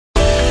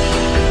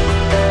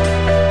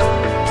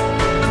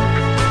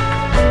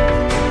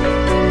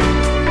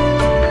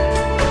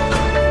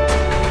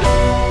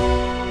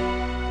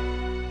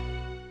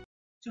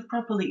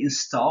properly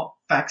install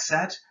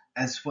FactSet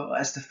as well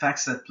as the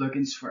FactSet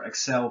plugins for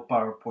Excel,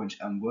 PowerPoint,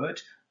 and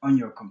Word on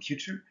your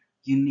computer,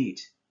 you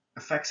need a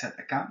FactSet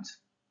account,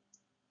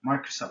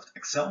 Microsoft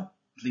Excel,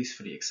 at least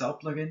for the Excel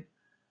plugin,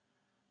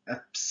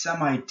 a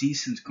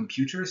semi-decent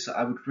computer, so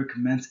I would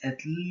recommend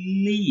at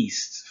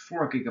least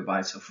 4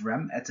 GB of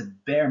RAM at the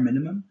bare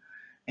minimum,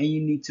 and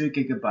you need 2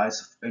 GB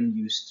of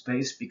unused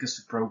space because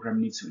the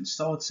program needs to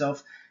install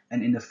itself,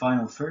 and in the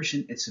final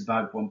version it's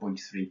about 1.3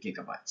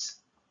 GB.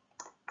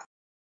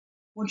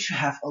 Once you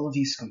have all of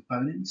these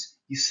components,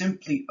 you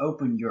simply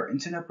open your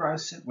internet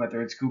browser,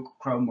 whether it's Google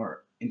Chrome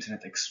or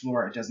Internet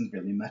Explorer, it doesn't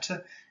really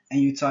matter,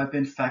 and you type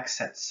in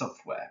FactSet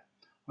software.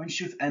 Once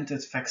you've entered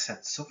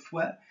FactSet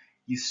software,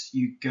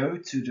 you go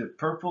to the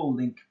purple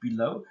link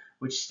below,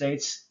 which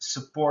states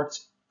support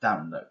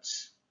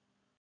downloads.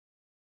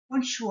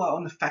 Once you are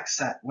on the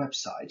FactSet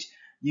website,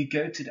 you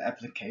go to the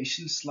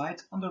application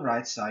slide on the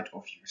right side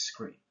of your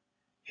screen.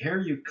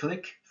 Here you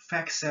click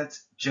FactSet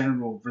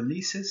General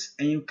Releases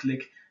and you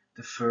click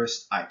the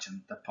first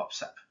item that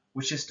pops up,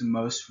 which is the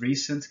most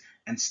recent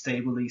and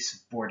stably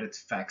supported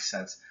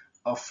FactSet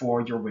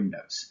for your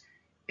Windows.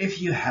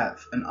 If you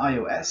have an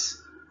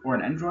iOS or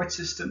an Android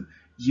system,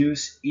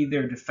 use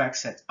either the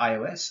FactSet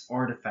iOS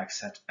or the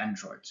FactSet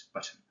Android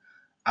button.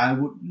 I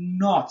would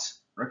not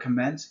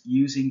recommend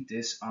using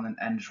this on an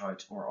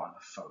Android or on a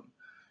phone.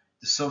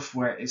 The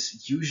software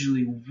is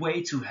usually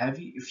way too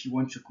heavy if you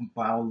want to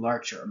compile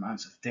larger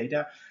amounts of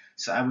data,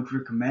 so I would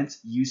recommend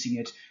using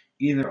it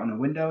either on a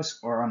Windows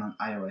or on an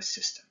iOS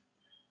system.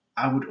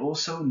 I would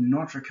also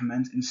not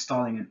recommend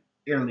installing an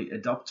early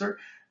adopter,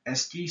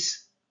 as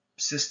these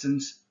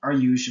systems are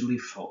usually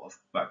full of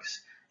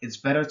bugs. It's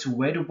better to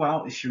wait a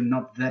while if you're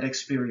not that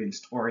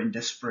experienced or in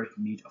desperate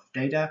need of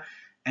data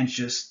and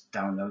just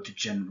download the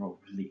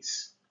general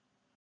release.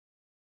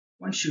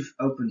 Once you've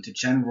opened the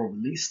general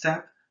release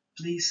tab,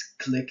 please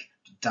click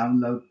the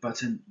download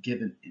button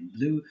given in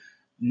blue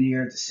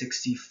near the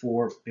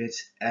 64-bit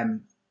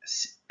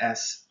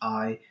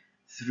MSI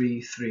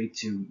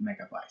 332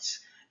 megabytes.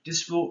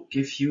 This will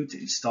give you the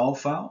install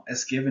file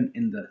as given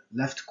in the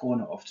left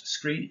corner of the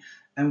screen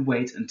and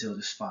wait until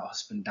this file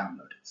has been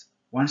downloaded.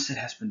 Once it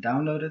has been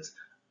downloaded,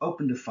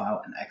 open the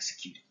file and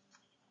execute it.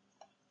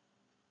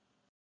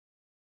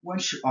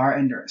 Once you are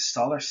in the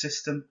installer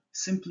system,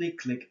 simply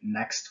click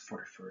Next for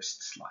the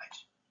first slide.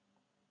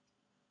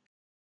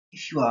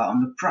 If you are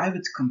on a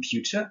private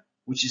computer,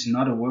 which is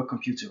not a work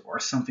computer or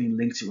something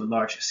linked to a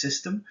larger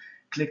system,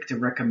 click the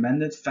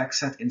recommended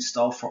FactSet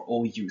install for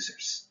all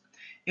users.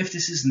 If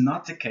this is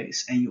not the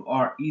case and you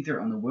are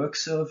either on a work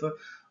server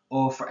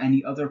or for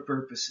any other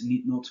purpose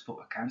need multiple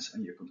accounts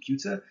on your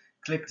computer,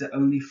 click the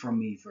Only for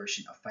Me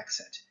version of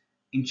FactSet.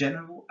 In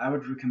general, I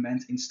would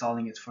recommend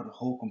installing it for the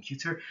whole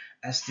computer,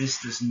 as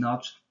this does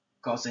not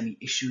cause any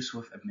issues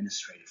with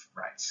administrative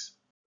rights.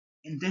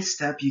 In this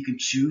step, you can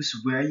choose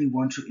where you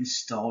want to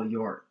install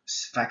your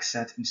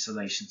FactSet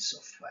installation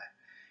software.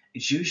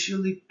 It's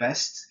usually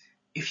best,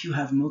 if you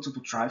have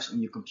multiple drives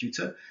on your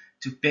computer,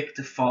 to pick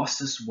the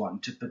fastest one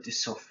to put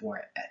this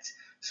software at.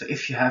 So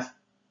if you have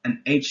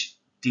an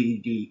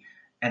HDD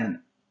and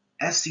an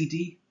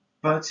SSD,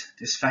 put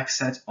this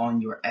FactSet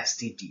on your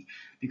SSD,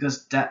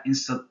 because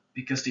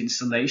the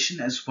installation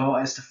as well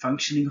as the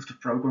functioning of the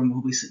program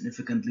will be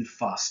significantly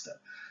faster.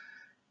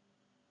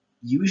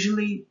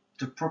 Usually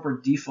the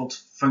proper default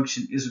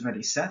function is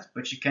already set,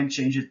 but you can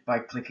change it by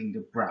clicking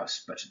the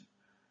Browse button.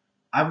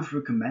 I would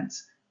recommend,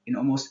 in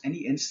almost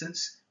any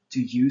instance,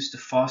 to use the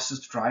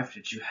fastest drive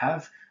that you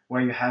have,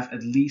 where you have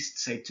at least,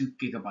 say, 2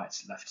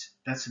 GB left.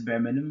 That's a bare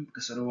minimum,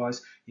 because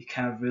otherwise you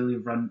can't really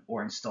run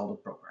or install the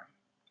program.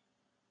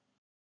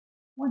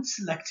 Once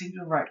selecting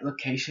the right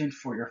location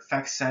for your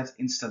FactSet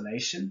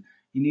installation,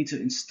 you need to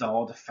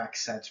install the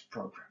FactSet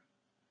program.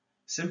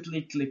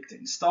 Simply click the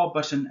Install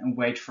button and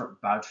wait for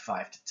about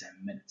 5 to 10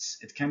 minutes.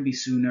 It can be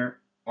sooner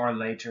or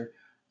later,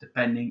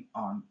 depending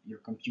on your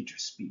computer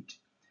speed.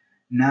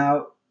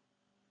 Now,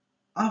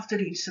 after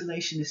the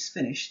installation is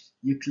finished,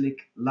 you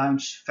click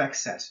Launch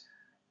FactSet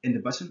in the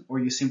button, or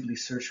you simply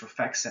search for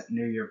FactSet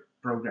near your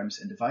programs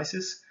and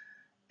devices,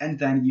 and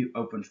then you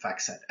open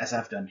FactSet, as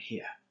I've done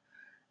here.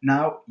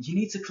 Now, you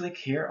need to click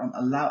here on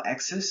Allow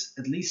Access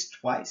at least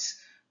twice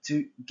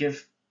to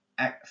give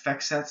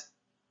FactSet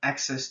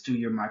access to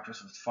your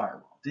Microsoft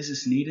firewall. This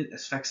is needed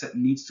as FactSet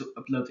needs to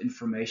upload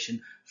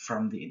information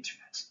from the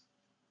internet.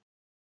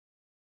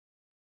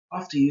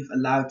 After you've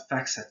allowed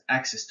FactSet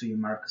access to your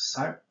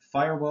Microsoft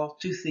firewall,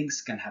 two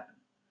things can happen.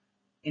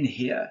 In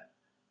here,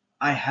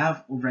 I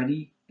have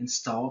already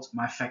installed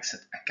my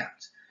FactSet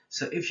account.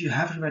 So if you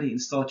haven't already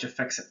installed your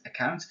FactSet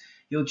account,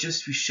 you'll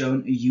just be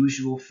shown a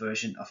usual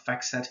version of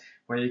FactSet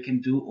where you can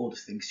do all the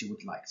things you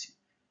would like to.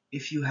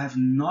 If you have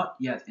not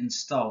yet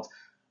installed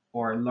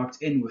or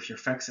logged in with your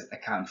FactSet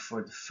account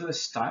for the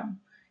first time,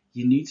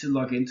 you need to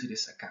log into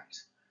this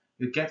account.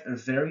 You get a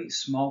very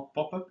small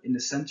pop-up in the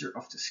center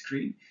of the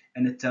screen,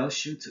 and it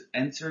tells you to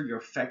enter your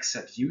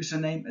FactSet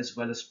username as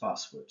well as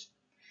password.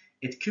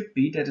 It could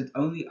be that it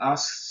only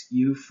asks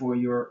you for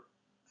your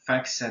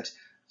FactSet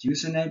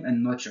username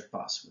and not your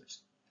password.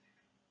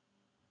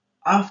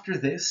 After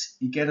this,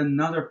 you get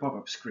another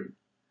pop-up screen.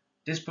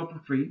 This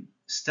pop-up screen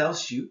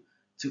tells you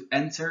to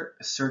enter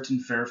a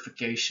certain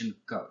verification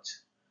code.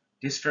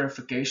 This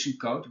verification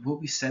code will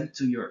be sent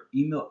to your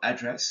email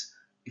address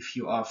if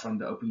you are from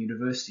the Open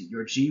University,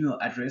 your Gmail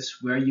address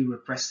where you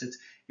requested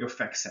your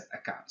FactSet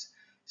account.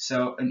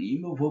 So an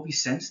email will be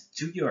sent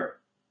to your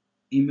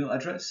email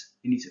address.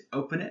 You need to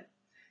open it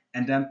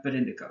and then put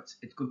in the code.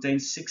 It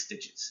contains 6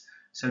 digits.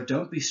 So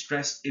don't be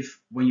stressed if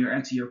when you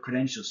enter your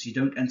credentials you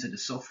don't enter the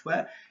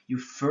software. You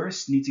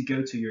first need to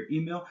go to your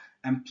email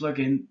and plug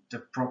in the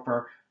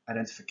proper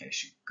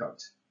identification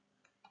code.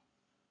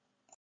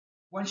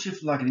 Once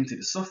you've logged into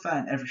the software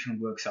and everything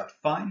works out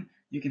fine,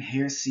 you can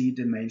here see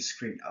the main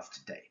screen of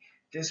the day.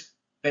 This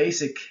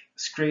basic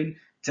screen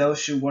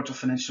tells you what the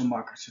financial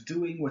markets are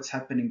doing, what's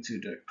happening to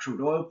the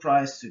crude oil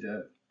price, to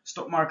the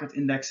stock market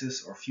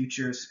indexes or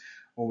futures,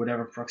 or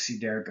whatever proxy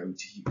they're going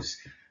to use.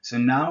 So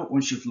now,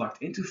 once you've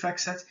logged into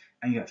FactSet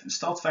and you have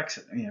installed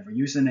FactSet and you have a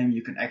username,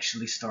 you can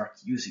actually start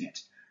using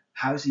it.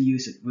 How to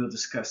use it we'll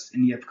discuss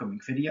in the upcoming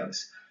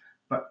videos.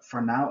 But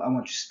for now, I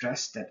want to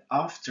stress that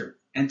after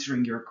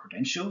entering your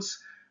credentials,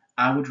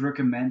 I would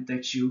recommend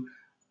that you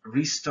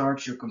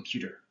restart your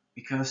computer,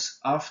 because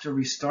after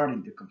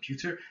restarting the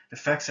computer, the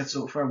FactSet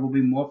software will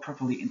be more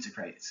properly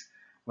integrated.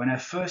 When I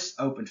first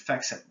opened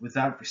FactSet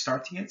without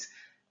restarting it,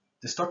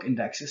 the stock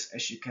indexes,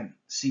 as you can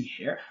see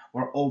here,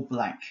 were all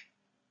blank.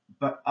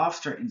 But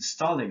after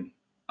restarting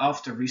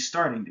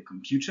the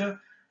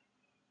computer,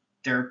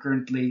 there are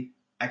currently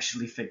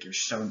actually figures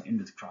shown in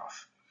the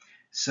graph.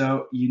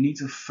 So you need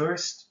to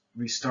first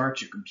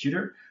restart your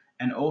computer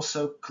and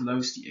also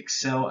close the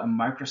Excel and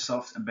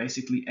Microsoft and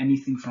basically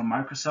anything from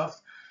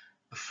Microsoft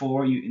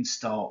before you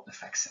install the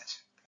FactSet.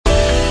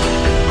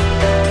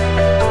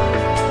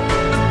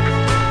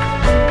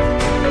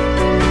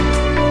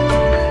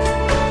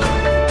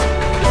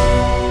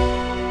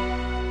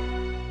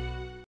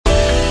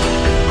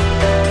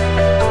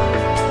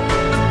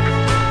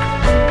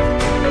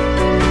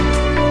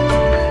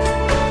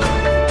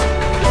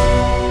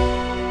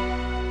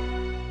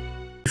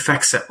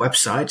 FactSet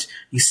website,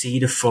 you see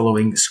the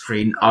following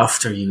screen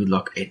after you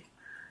log in.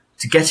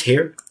 To get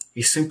here,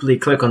 you simply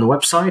click on the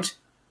website,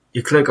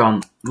 you click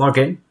on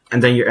login,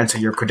 and then you enter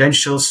your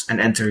credentials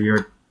and enter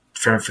your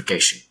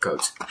verification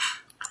code.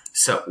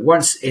 So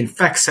once in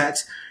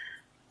FactSet,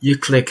 you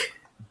click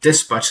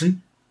this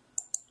button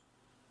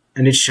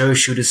and it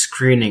shows you the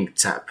screening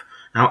tab.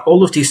 Now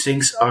all of these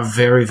things are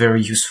very,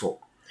 very useful.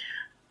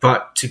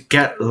 But to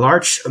get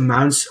large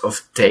amounts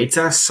of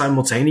data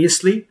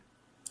simultaneously,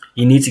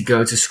 you need to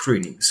go to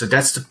screening. So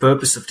that's the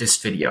purpose of this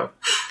video.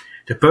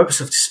 The purpose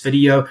of this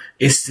video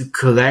is to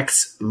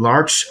collect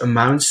large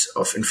amounts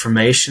of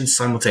information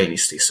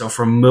simultaneously. So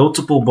from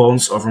multiple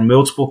bonds over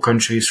multiple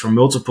countries, from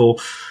multiple,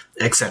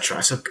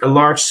 etc. So a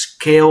large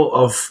scale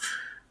of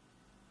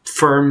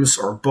firms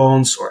or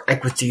bonds or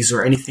equities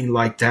or anything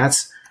like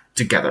that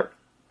together.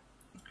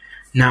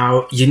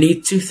 Now, you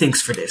need 2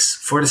 things for this.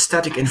 For the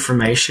static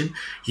information,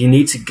 you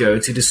need to go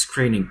to the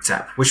screening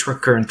tab, which we're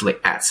currently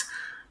at.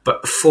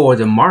 But for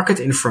the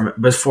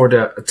for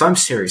the time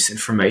series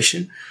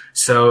information,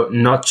 so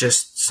not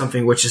just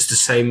something which is the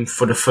same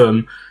for the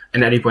firm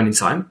at any point in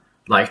time,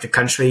 like the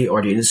country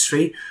or the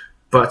industry,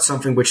 but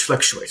something which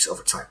fluctuates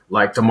over time,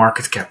 like the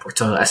market cap or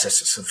total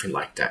assets or something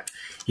like that.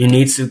 You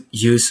need to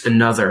use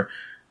another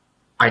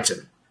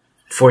item.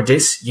 For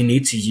this, you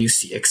need to use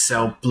the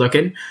Excel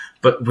plugin,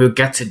 but we'll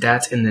get to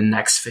that in the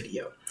next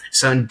video.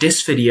 So in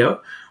this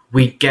video,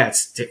 we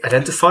get the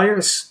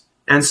identifiers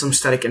and some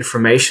static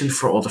information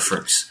for all the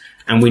firms.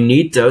 And we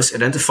need those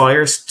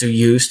identifiers to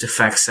use the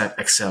FactSet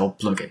Excel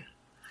plugin.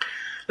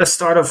 Let's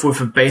start off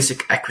with a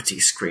basic equity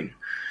screen.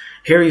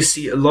 Here you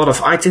see a lot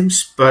of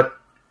items, but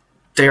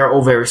they are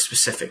all very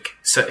specific.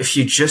 So if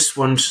you just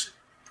want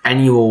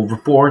annual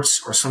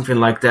reports or something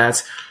like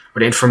that, or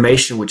the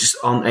information which is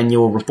on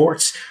annual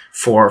reports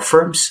for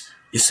firms,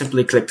 you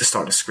simply click the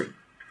starter screen.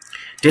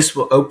 This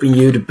will open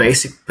you the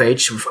basic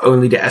page with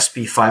only the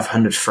SP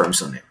 500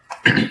 firms on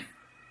it.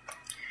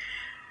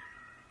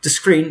 The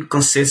screen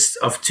consists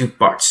of 2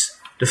 parts.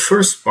 The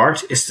first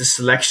part is the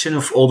selection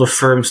of all the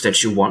firms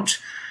that you want,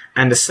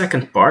 and the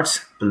second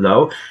part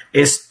below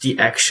is the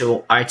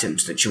actual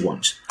items that you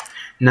want.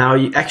 Now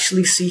you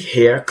actually see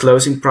here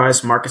closing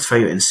price, market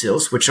value, and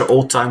sales, which are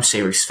all time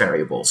series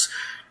variables.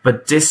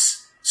 But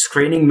this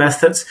screening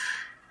method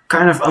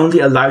kind of only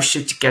allows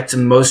you to get the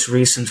most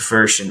recent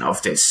version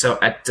of this, so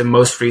at the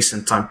most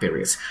recent time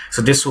period.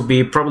 So this will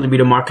probably be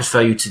the market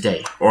value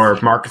today, or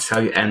market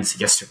value end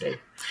yesterday.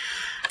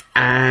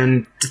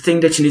 And the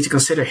thing that you need to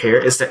consider here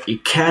is that you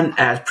can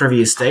add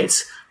previous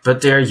dates,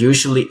 but they're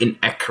usually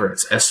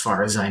inaccurate as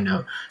far as I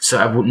know. So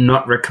I would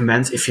not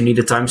recommend, if you need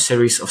a time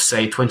series of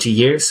say 20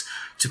 years,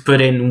 to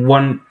put in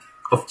one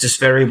of this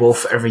variable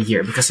for every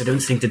year, because I don't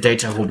think the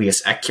data will be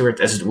as accurate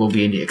as it will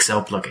be in the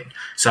Excel plugin.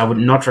 So I would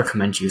not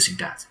recommend using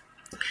that.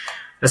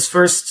 Let's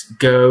first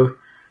go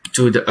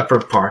to the upper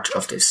part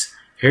of this.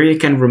 Here you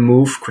can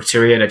remove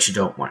criteria that you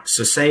don't want.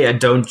 So say I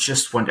don't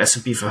just want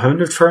S&P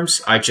 500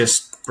 firms, I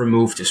just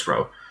remove this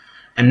row.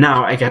 And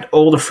now I get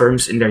all the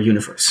firms in their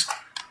universe.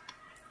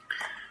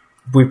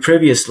 We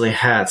previously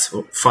had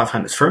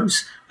 500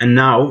 firms, and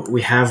now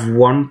we have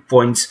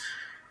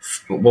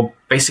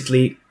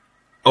basically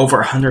over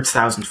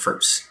 100,000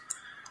 firms.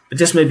 But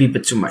this may be a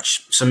bit too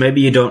much, so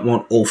maybe you don't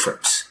want all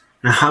firms.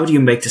 Now, how do you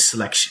make the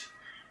selection?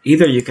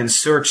 Either you can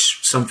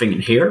search something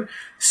in here,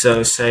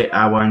 so say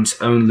I want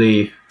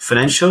only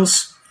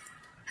financials.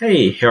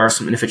 Hey, here are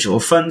some individual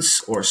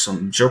funds, or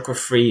some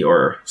geography,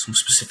 or some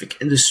specific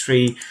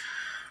industry,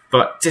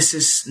 but this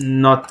is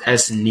not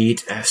as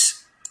neat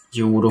as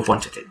you would have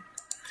wanted it.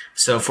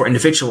 So for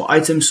individual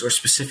items or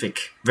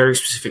very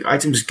specific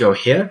items, go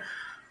here,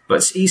 but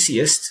it's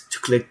easiest to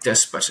click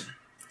this button.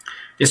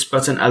 This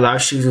button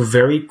allows you to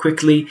very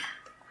quickly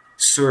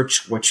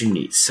search what you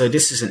need. So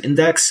this is an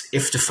index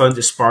if the fund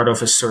is part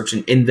of a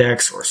certain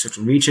index or a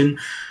certain region,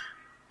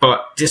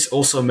 but this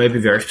also may be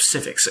very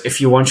specific. So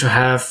if you want to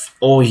have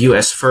all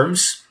US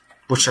firms,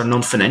 which are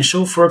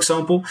non-financial, for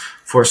example,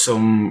 for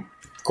some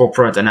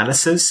corporate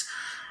analysis,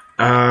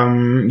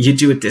 you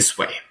do it this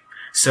way.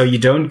 So you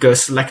don't go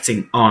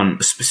selecting on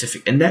a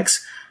specific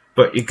index,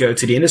 but you go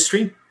to the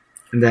industry,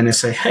 and then you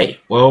say,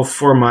 hey, well,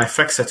 for my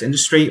FactSet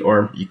industry,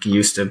 or you can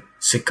use the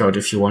SIG code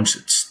if you want,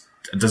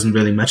 it doesn't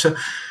really matter.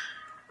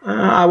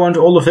 I want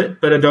all of it,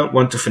 but I don't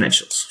want the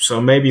financials.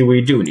 So maybe we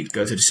do need to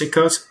go to the SIG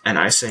code, and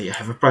I say I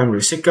have a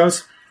primary SIG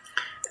code,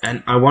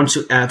 and I want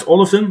to add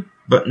all of them,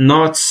 but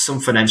not some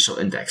financial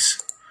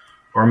index.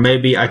 Or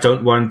maybe I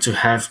don't want to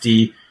have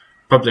the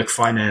public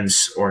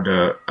finance or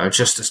the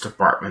justice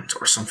department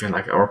or something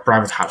like that, or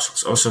private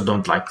households. Also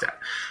don't like that.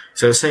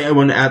 So say I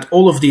want to add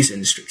all of these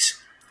industries.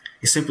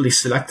 You simply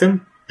select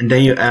them, and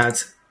then you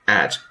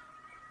add.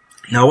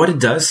 Now what it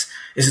does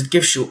is it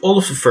gives you all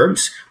of the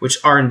firms which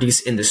are in these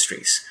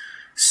industries.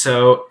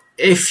 So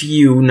if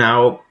you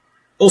now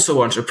also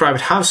want a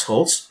private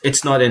households,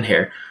 it's not in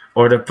here,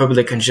 or the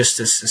public and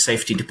justice and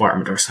safety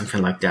department or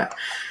something like that.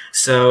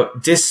 So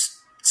this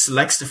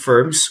selects the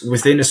firms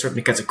within a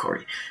certain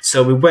category.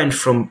 So we went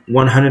from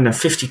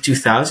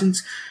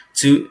 152,000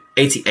 to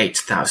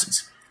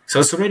 88,000. So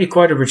it's already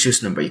quite a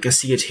reduced number. You can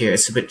see it here.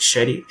 It's a bit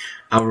shady.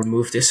 I'll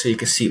remove this so you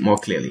can see it more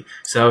clearly.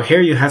 So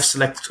here you have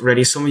selected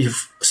already some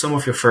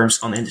of your firms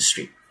on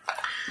industry.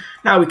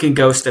 Now we can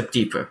go a step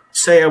deeper.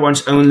 Say I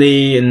want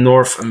only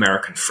North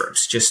American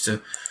firms, just to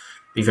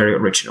be very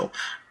original.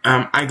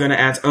 I'm going to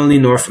add only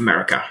North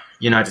America,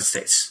 United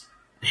States.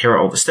 Here are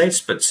all the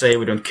states, but say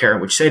we don't care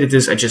which state it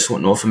is. I just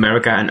want North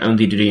America and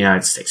only the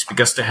United States,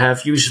 because they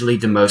have usually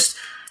the most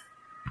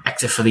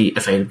actively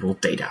available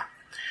data.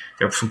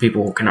 There are some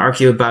people who can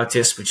argue about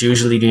this, but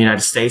usually the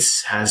United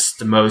States has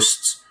the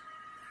most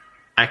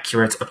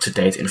accurate,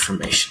 up-to-date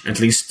information,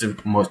 at least the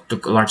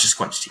largest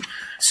quantity.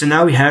 So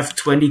now we have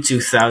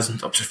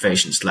 22,000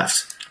 observations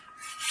left.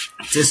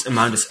 This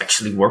amount is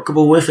actually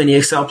workable with in the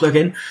Excel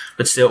plugin,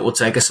 but still it will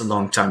take us a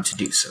long time to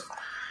do so.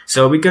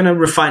 So we're going to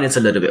refine it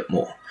a little bit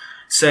more.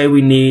 Say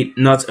we need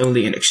not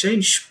only an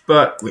exchange,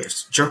 but we have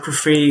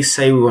geography.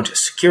 Say we want a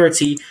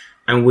security,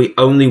 and we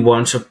only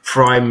want a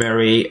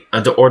primary,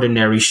 the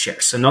ordinary share.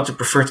 So not the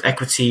preferred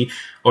equity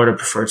or the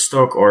preferred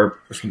stock, or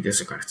I think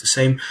these are kind of the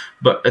same,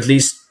 but at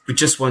least we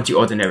just want the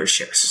ordinary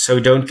shares. So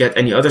we don't get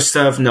any other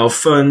stuff, no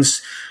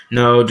funds,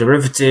 no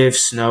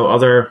derivatives, no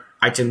other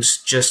items,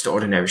 just the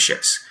ordinary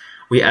shares.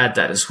 We add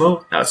that as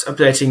well. Now it's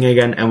updating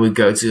again, and we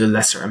go to the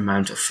lesser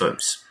amount of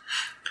firms.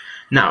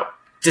 Now,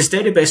 this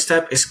database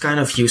tab is kind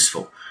of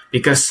useful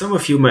because some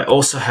of you may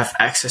also have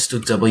access to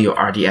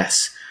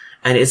WRDS.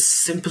 And it's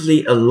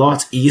simply a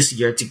lot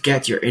easier to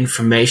get your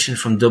information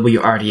from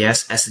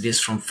WRDS as it is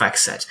from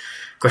FactSet,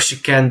 because you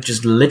can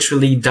just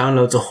literally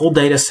download the whole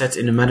data set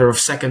in a matter of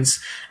seconds,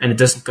 and it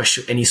doesn't cost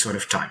you any sort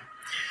of time.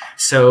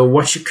 So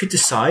what you could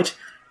decide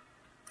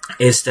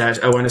is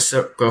that I want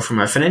to go for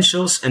my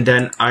financials, and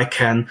then I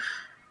can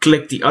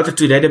click the other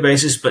two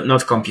databases, but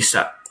not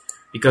CompuStat,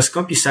 because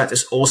CompuStat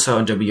is also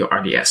on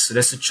WRDS. So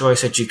that's a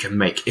choice that you can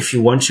make if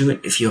you want to,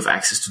 and if you have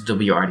access to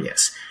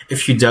WRDS.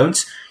 If you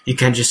don't, you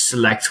can just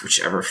select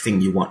whichever thing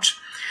you want.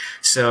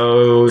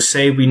 So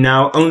say we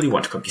now only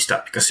want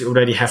CompuStat because we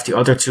already have the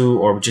other two,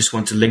 or we just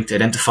want to link the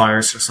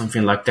identifiers or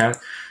something like that.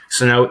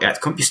 So now we add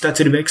CompuStat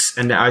to the mix,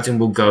 and the item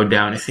will go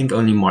down, I think,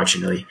 only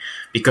marginally,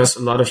 because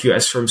a lot of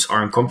US firms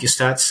are in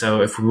CompuStat.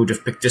 So if we would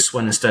have picked this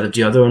one instead of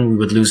the other one, we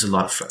would lose a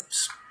lot of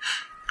firms.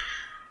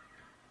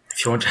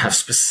 If you want to have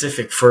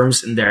specific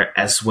firms in there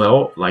as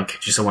well, like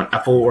just I want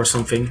Apple or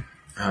something,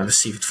 let's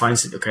see if it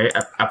finds it. Okay,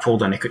 Apple,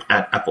 then I could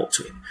add Apple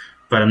to it.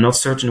 But I'm not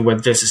certain whether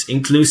this is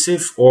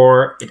inclusive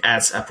or it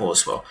adds Apple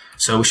as well.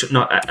 So we should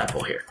not add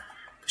Apple here.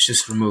 Let's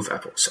just remove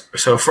Apple.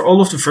 So for all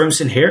of the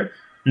firms in here,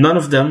 none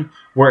of them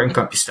were in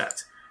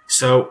CompuStat.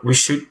 So we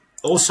should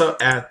also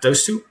add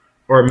those two,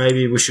 or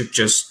maybe we should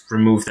just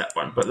remove that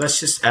one. But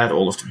let's just add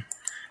all of them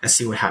and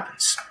see what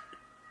happens.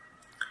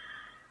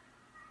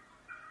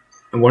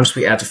 And once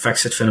we add the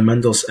FactSet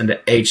fundamentals and the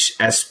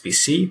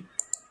HSBC,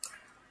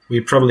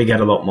 we probably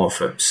get a lot more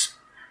firms.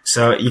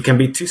 So you can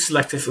be too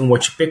selective in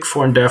what you pick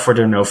for, and therefore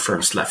there are no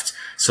firms left.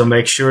 So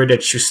make sure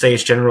that you stay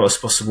as general as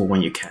possible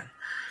when you can.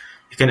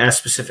 You can add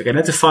specific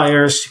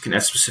identifiers. You can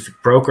add specific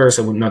brokers.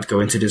 I would not go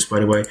into this,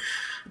 by the way.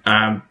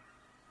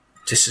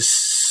 This is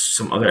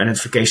some other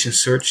identification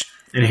search.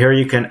 And here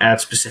you can add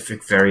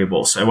specific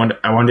variables. I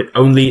want it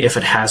only if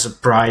it has a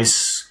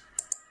price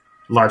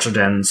larger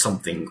than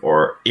something,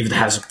 or if it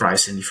has a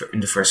price in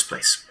the first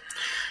place.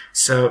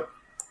 So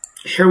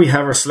here we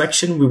have our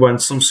selection. We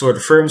want some sort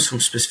of firms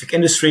from specific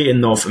industry in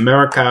North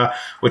America,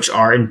 which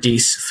are in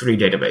these 3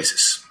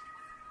 databases.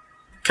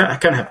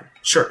 Can happen.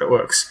 Sure, it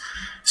works.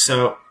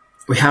 So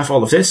we have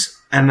all of this,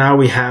 and now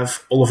we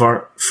have all of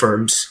our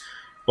firms,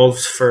 all of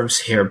the firms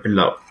here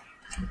below.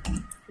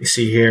 You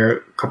see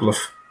here a couple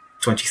of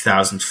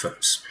 20,000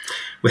 firms.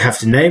 We have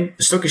the name,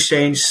 the stock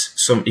exchange,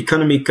 some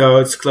economy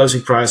codes,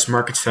 closing price,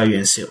 market value,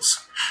 and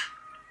sales.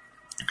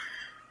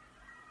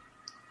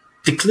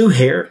 The clue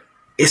here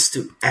is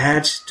to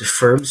add the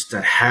firms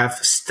that have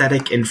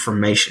static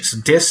information. So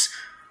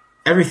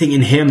everything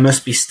in here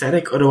must be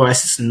static,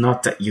 otherwise it's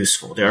not that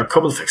useful. There are a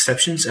couple of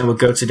exceptions, and we'll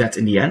go to that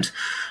in the end.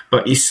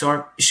 But you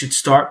should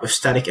start with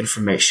static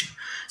information.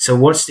 So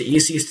what's the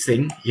easiest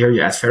thing? Here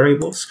you add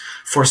variables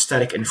for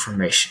static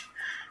information.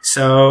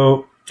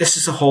 So this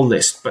is a whole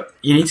list, but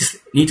you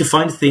need to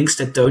find things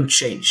that don't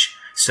change.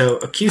 So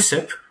a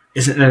QSIP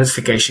is an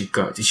identification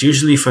code. It's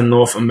usually for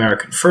North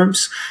American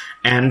firms,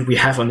 and we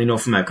have only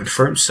North American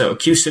firms, so a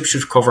QSIP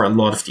should cover a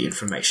lot of the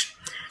information.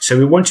 So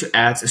we want to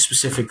add a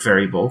specific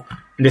variable,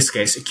 in this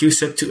case a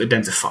QSIP, to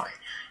identify.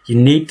 You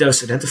need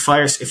those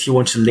identifiers if you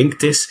want to link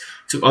this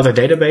to other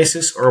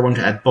databases or want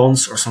to add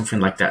bonds or something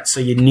like that. So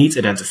you need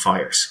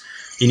identifiers.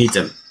 You need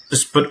them.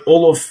 Just put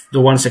all of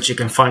the ones that you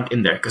can find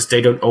in there, because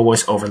they don't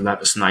always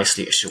overlap as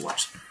nicely as you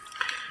want.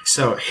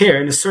 So here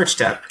in the search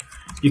tab,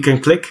 you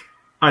can click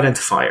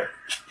identifier,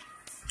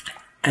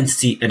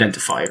 entity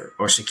identifier,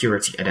 or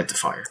security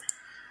identifier.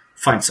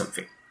 Find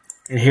something.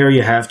 And here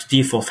you have the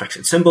default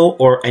FactSet symbol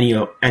or any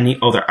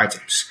other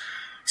items.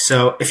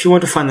 So if you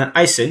want to find an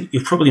ISIN,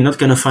 you're probably not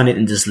going to find it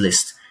in this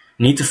list.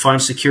 You need to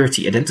find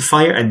security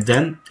identifier, and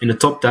then in the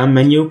top down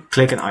menu,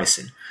 click an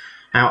ISIN.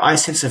 Now,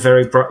 ISINs are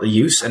very broadly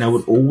used, and I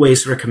would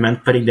always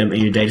recommend putting them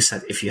in your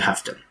dataset if you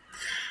have them.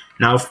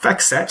 Now,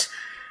 FactSet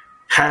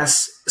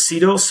has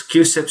CDOs,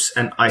 QSIPs,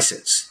 and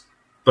ISINs,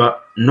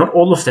 but not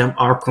all of them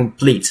are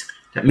complete.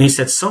 That means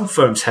that some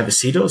firms have a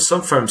CDO,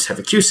 some firms have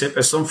a QSIP,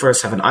 and some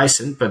firms have an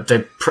ISIN, but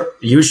they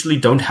usually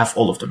don't have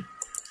all of them.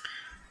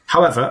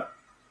 However,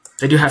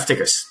 they do have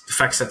tickers, the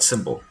FactSet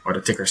symbol, or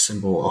the ticker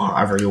symbol, or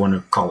however you want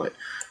to call it.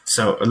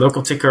 So a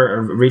local ticker,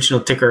 a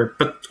regional ticker,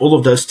 put all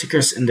of those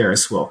tickers in there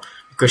as well,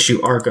 because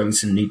you are going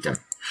to need them.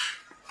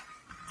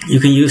 You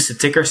can use the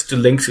tickers to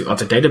link to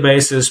other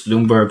databases,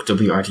 Bloomberg,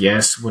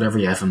 WRDS, whatever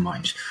you have in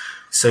mind.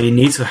 So you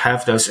need to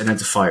have those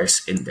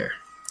identifiers in there.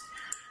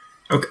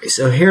 Okay,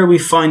 so here we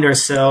find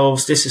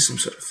ourselves, this is some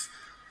sort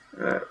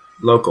of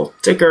local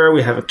ticker.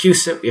 We have a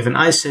QSIP, we have an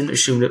ISIN,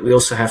 assume that we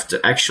also have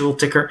the actual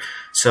ticker.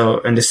 So,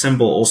 and the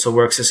symbol also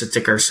works as a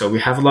ticker. So we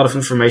have a lot of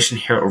information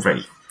here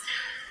already.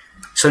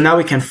 So now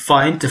we can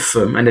find the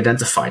firm and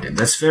identify them.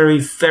 That's very,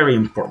 very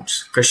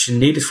important, because you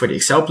need it for the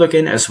Excel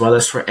plugin as well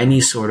as for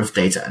any sort of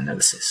data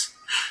analysis.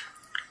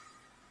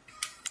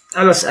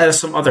 Now let's add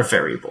some other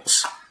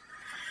variables.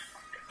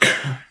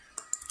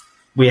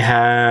 We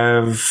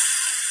have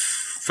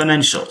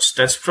financials.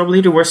 That's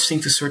probably the worst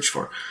thing to search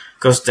for,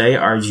 because they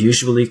are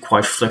usually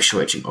quite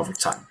fluctuating over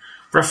time.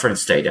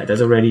 Reference data,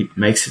 that already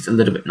makes it a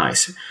little bit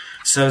nicer.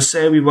 So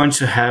say we want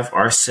to have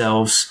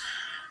ourselves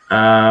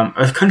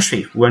a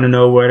country. We want to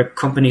know where the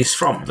company is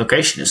from.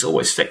 Location is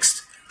always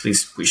fixed. At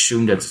least we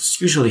assume that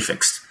it's usually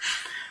fixed.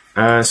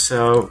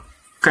 So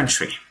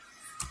country.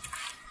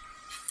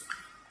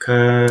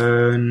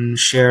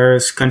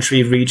 Shares,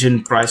 country,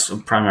 region, price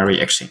on primary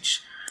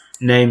exchange.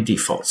 Name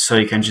default. So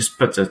you can just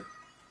put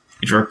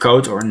either a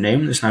code or a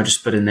name. Let's now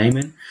just put a name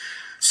in.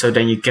 So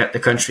then you get the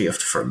country of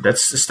the firm.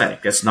 That's the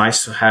static. That's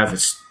nice to have.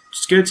 It's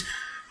good.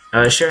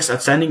 Shares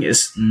outstanding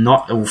is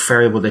not a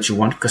variable that you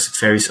want, because it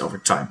varies over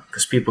time,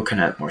 because people can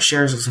add more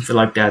shares or something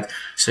like that.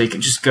 So you can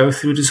just go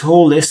through this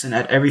whole list and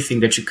add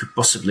everything that you could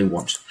possibly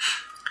want.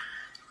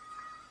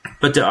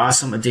 But there are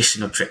some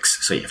additional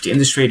tricks. So you have the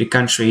industry, the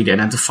country, the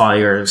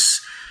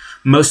identifiers.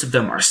 Most of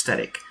them are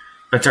static.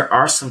 But there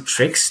are some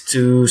tricks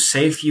to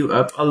save you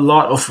up a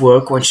lot of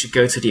work once you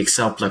go to the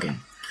Excel plugin.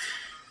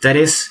 That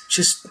is,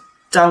 just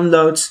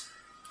download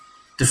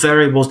the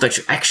variables that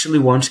you actually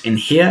want in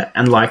here,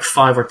 and like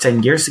 5 or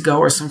 10 years ago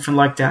or something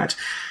like that,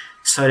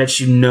 so that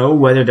you know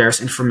whether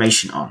there's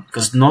information on.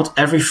 Because not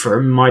every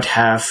firm might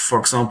have, for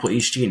example,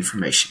 ESG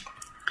information.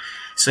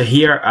 So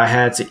here I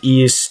had the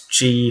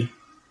ESG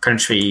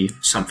country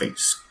something,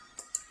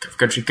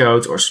 country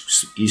code or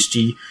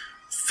ESG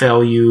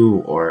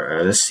value,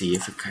 or let's see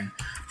if we can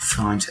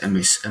find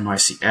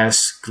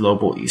MICS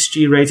global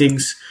ESG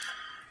ratings.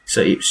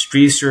 So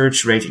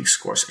research rating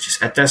scores. I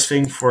just add this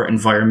thing for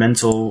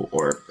environmental,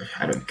 or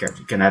I don't care.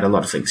 You can add a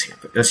lot of things here,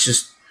 but let's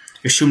just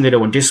assume that I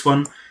want this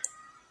one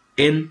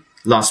in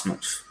last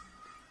month,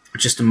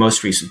 which is the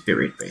most recent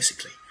period,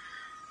 basically.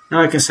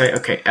 Now I can say,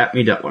 okay, add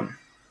me that one.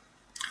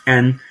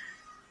 And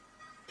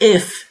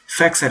if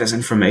FactSet has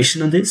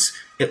information on this,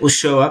 it will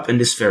show up in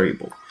this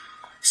variable.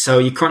 So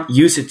you can't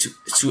use it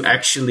to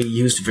actually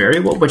use the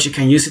variable, but you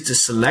can use it to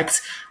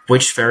select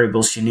which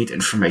variables you need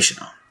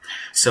information on.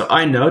 So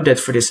I know that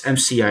for this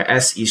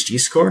MCIS ESG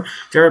score,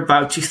 there are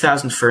about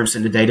 2,000 firms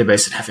in the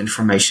database that have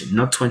information,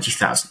 not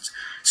 20,000.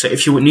 So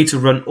if you would need to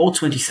run all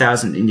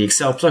 20,000 in the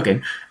Excel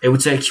plugin, it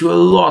would take you a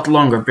lot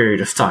longer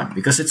period of time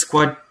because it's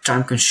quite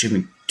time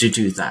consuming to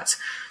do that.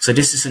 So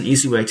this is an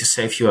easy way to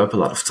save you up a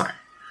lot of time.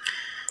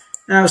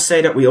 Now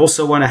say that we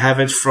also want to have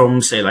it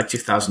from, say, like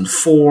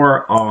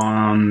 2004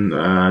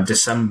 on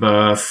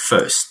December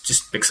 1st.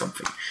 Just pick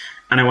something.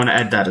 And I want to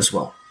add that as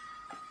well.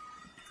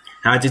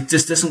 Now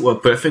this doesn't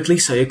work perfectly,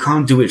 so you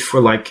can't do it for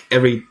like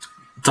every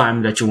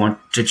time that you want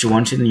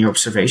it in your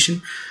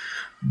observation.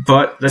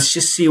 But let's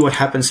just see what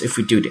happens if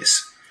we do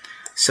this.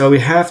 So we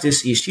have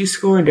this ESG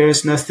score, and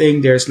there's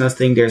nothing, there's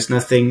nothing, there's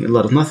nothing, a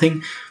lot of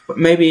nothing. But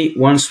maybe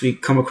once we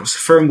come across a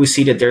firm, we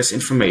see that there's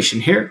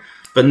information here,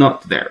 but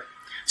not there.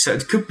 So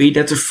it could be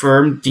that the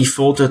firm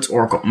defaulted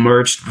or got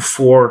merged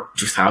before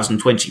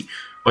 2020,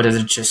 or that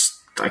it just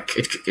like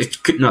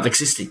it could not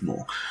exist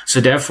anymore.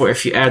 So therefore,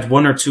 if you add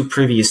 1 or 2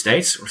 previous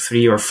dates, or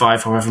 3 or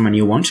 5, however many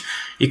you want,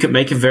 you could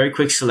make a very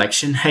quick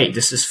selection. Hey,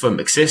 this is firm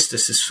exist,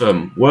 this is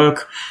firm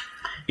work.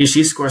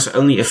 ESG scores are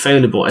only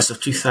available as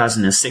of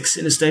 2006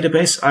 in this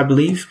database, I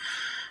believe.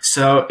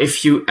 So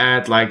if you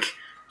add like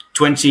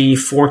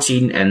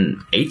 2014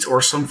 and 8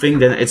 or something,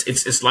 then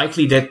it's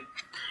likely that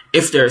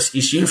if there's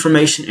ESG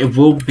information, it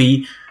will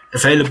be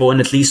available in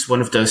at least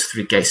one of those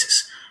 3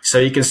 cases. So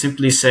you can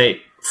simply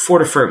say, for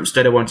the firms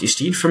that I want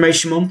ESG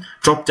information on,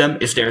 drop them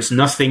if there's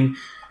nothing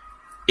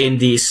in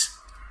these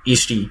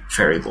ESG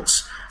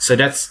variables. So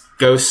that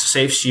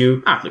saves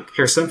you, look,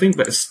 here's something,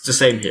 but it's the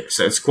same here.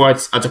 So it's quite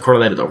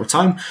autocorrelated over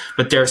time,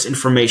 but there's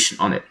information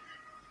on it.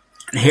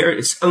 And here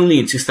it's only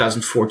in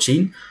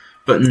 2014,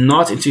 but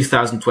not in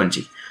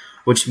 2020,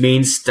 which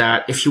means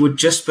that if you would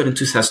just put in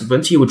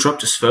 2020, you would drop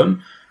this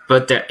firm,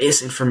 but there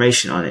is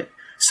information on it.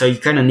 So you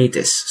kind of need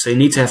this. So you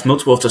need to have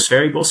multiple of those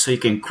variables so you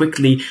can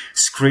quickly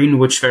screen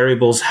which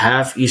variables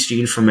have ESG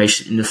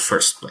information in the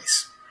first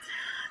place.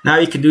 Now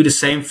you can do the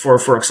same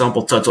for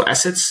example, total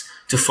assets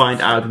to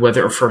find out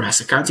whether a firm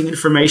has accounting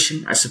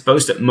information. I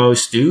suppose that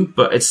most do,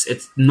 but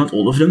it's not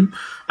all of them,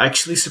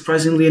 actually,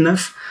 surprisingly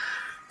enough.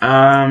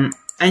 And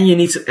you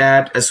need to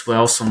add as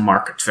well some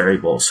market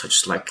variables,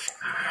 such as like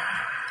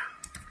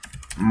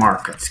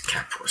market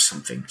cap or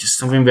something. Just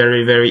something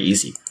very, very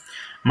easy.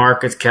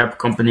 Market cap,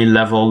 company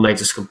level,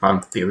 latest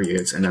compound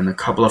period, and then a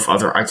couple of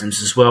other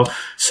items as well,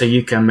 so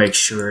you can make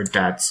sure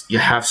that you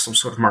have some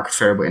sort of market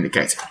variable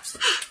indicator.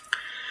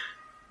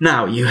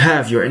 Now you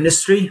have your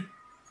industry,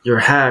 you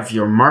have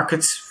your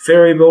market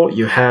variable,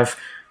 you have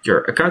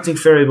your accounting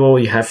variable,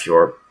 you have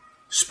your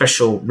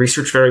special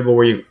research variable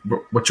where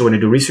what you want to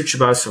do research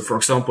about. So for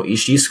example,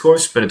 ESG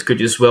scores, but it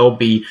could as well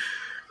be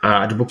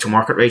the book to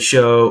market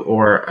ratio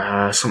or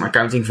some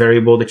accounting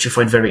variable that you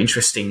find very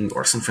interesting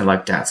or something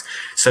like that.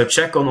 So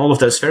check on all of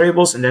those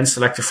variables and then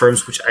select the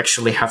firms which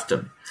actually have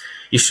them.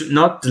 You should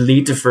not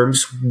delete the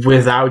firms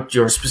without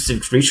your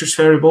specific research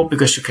variable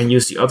because you can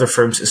use the other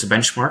firms as a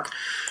benchmark.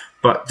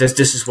 But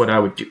this is what I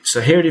would do.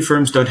 So here the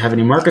firms don't have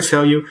any market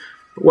value.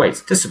 But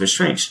wait, that's a bit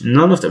strange.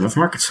 None of them have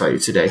market value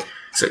today.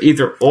 So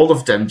either all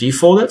of them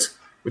defaulted,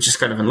 which is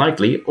kind of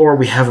unlikely, or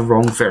we have a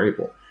wrong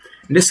variable.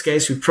 In this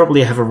case, we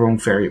probably have a wrong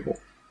variable.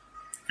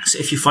 So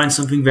if you find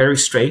something very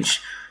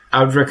strange,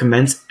 I would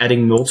recommend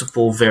adding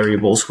multiple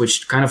variables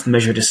which kind of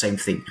measure the same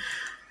thing,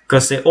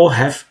 because they all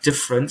have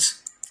different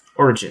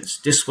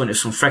origins. This one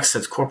is from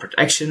FactSet corporate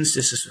actions.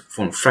 This is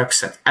from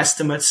FactSet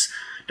estimates.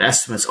 The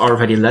estimates are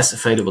already less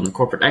available than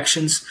corporate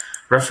actions.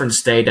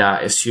 Reference data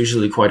is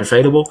usually quite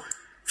available.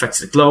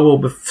 FactSet global,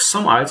 but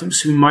some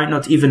items we might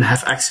not even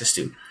have access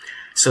to.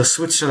 So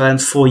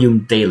Switzerland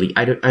volume daily.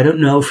 I don't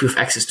know if you have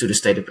access to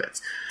this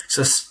database.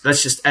 So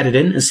let's just add it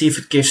in and see if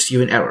it gives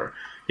you an error.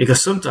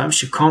 Because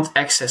sometimes you can't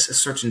access a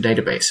certain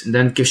database and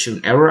then it gives you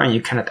an error and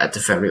you cannot add the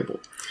variable.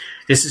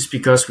 This is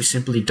because we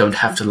simply don't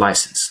have the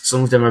license.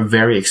 Some of them are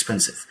very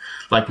expensive,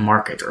 like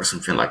market or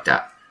something like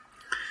that.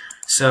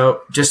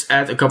 So just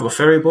add a couple of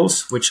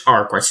variables which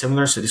are quite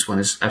similar. So this one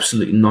is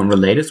absolutely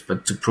non-related,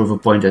 but to prove a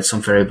point that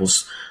some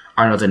variables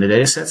are not in the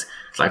dataset,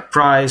 like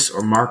price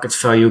or market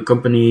value,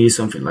 company,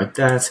 something like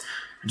that.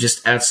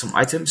 Just add some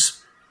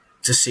items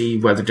to see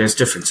whether there's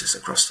differences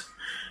across them.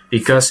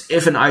 Because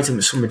if an item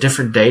is from a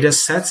different data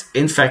set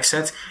in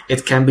FactSet,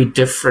 it can be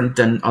different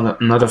than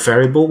another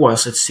variable,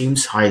 whilst it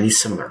seems highly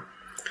similar.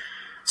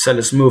 So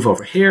let's move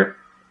over here.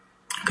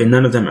 Okay,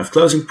 none of them have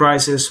closing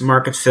prices,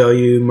 market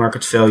value.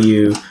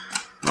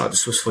 Oh, the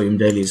Swiss volume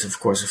daily is of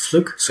course a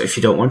fluke. So if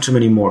you don't want them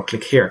anymore,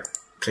 click here,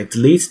 click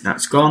delete. Now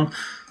it's gone.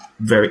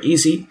 Very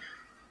easy.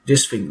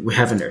 This thing we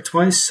have in there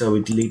twice, so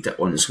we delete that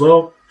one as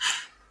well.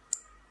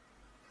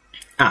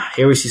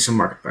 Here we see some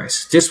market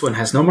price. This one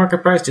has no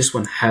market price. This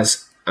one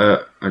has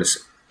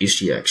this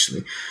ESG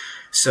actually.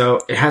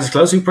 So it has a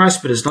closing price,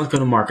 but it's not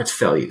going to market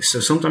value. So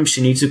sometimes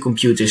you need to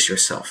compute this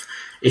yourself.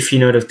 If you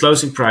know that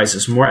closing price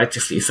is more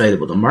actively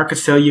available than market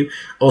value,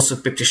 also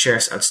pick the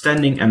shares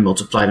outstanding and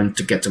multiply them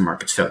to get the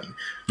market value.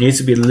 You need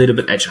to be a little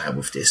bit agile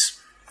with this.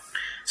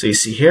 So you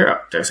see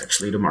here, there's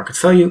actually the market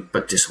value,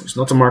 but this one is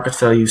not the market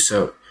value.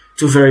 So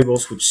two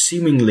variables which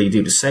seemingly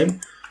do the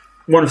same.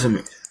 One of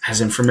them has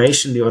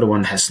information, the other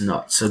one has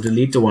not. So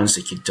delete the ones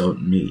that you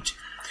don't need.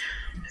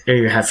 Here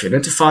you have your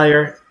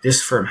identifier.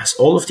 This firm has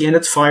all of the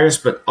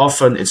identifiers, but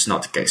often it's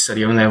not the case. So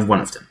you only have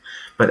one of them.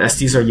 But as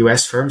these are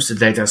US firms, the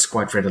data is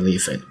quite readily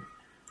available.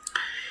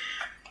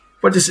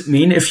 What does it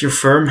mean if your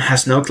firm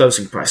has no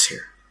closing price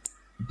here?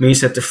 It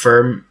means that the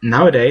firm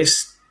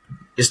nowadays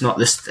is not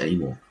listed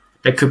anymore.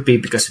 That could be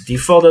because it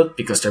defaulted,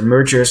 because they're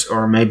mergers,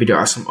 or maybe there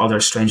are some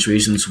other strange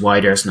reasons why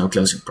there's no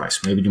closing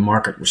price. Maybe the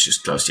market was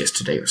just closed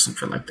yesterday or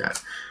something like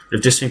that. But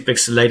if this thing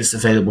picks the latest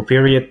available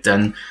period,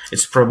 then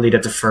it's probably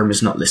that the firm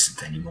is not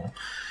listed anymore.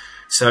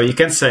 So you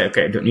can say,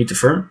 okay, I don't need the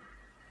firm.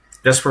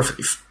 That's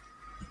perfectly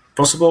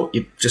possible.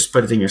 You just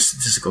put it in your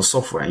statistical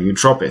software and you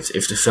drop it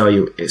if the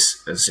value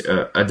is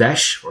a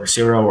dash or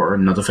 0 or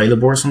not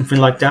available or something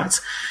like that.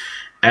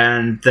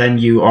 And then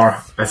you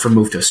have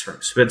removed those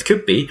firms. But it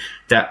could be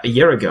that a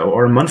year ago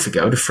or a month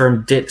ago, the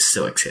firm did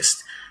still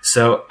exist.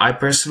 So I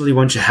personally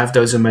want to have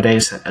those in my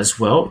dataset as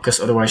well, because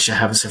otherwise you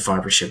have a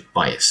survivorship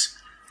bias.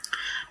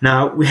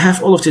 Now we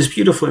have all of this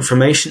beautiful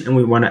information and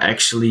we want to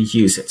actually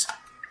use it.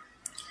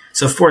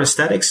 So for the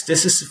statics,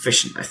 this is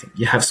sufficient, I think.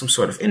 You have some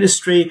sort of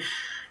industry.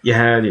 You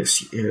had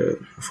this, I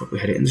thought we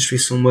had an industry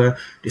somewhere.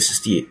 This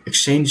is the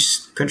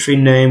exchange country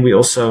name. We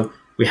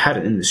had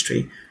an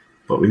industry,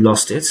 but we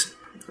lost it.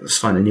 Let's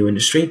find a new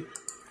industry.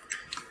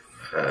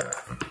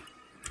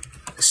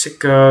 SIC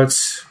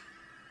codes,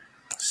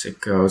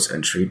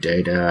 entry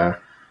data.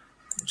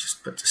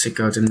 Just put the SIC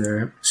code in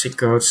there. SIC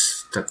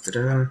codes,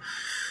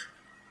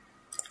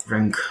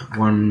 rank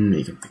 1.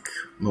 You can pick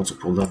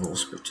multiple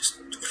levels, but just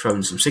throw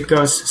in some SIC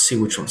codes, see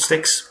which one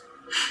sticks.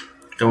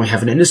 Then we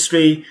have an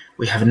industry,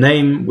 we have a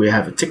name, we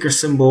have a ticker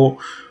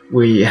symbol,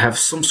 we have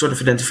some sort of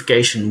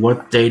identification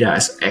what data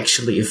is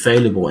actually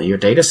available in your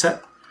data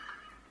set.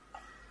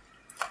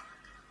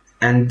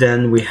 And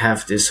then we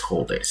have this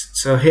whole data.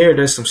 So here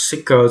there's some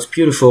SIC codes,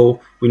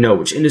 beautiful. We know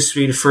which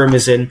industry the firm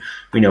is in.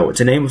 We know what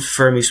the name of the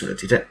firm is. We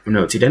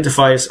know what the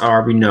identifiers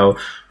are. We know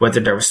whether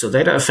there was still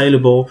data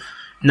available.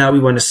 Now we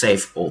want to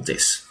save all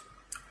this.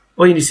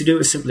 All you need to do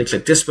is simply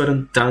click this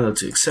button, download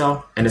to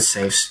Excel, and it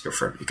saves your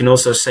firm. You can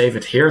also save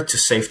it here to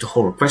save the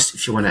whole request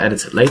if you want to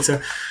edit it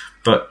later.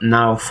 But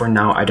for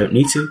now, I don't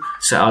need to.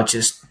 So I'll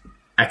just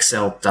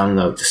Excel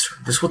download this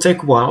firm. This will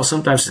take a while.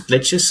 Sometimes it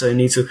glitches, so you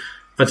need to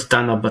put the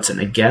download button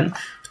again,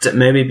 but that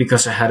may be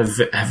because I have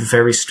a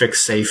very strict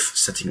save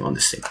setting on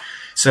this thing.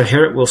 So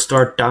here it will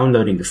start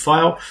downloading the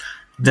file,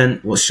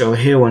 then we'll show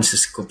here once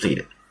it's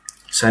completed.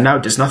 So now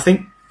it does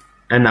nothing,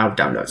 and now it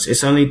downloads.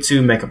 It's only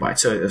 2 megabytes,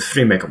 so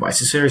 3 megabytes.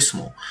 It's very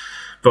small.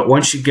 But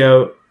once you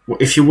go,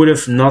 if you would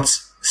have not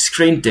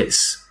screened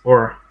this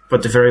or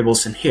put the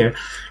variables in here,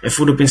 it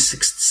would have been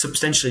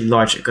substantially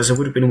larger because it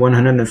would have been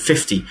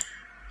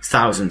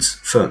 150,000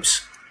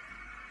 firms.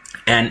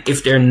 And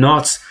if they're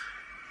not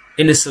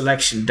in the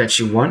selection that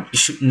you want, you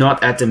should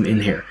not add them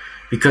in here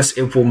because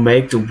it will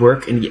make the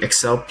work in the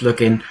Excel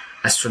plugin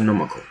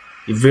astronomical.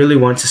 You really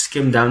want to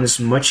skim down as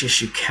much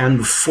as you can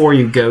before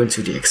you go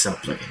into the Excel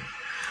plugin.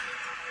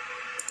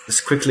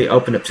 Let's quickly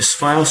open up this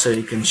file so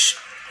you can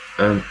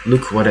I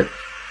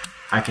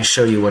can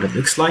show you what it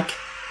looks like.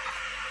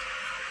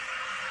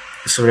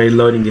 It's already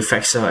loading the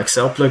FactSet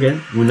Excel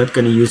plugin. We're not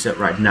going to use that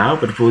right now,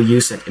 but we'll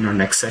use that in our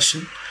next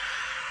session.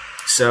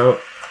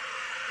 So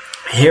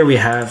here we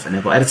have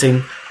enable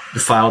editing, the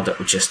file that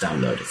we just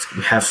downloaded.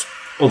 We have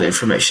all the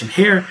information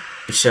here.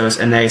 It shows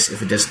NAs if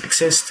it doesn't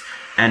exist.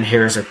 And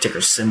here's our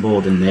ticker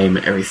symbol, the name,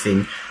 and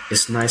everything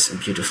is nice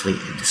and beautifully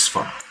in this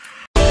file.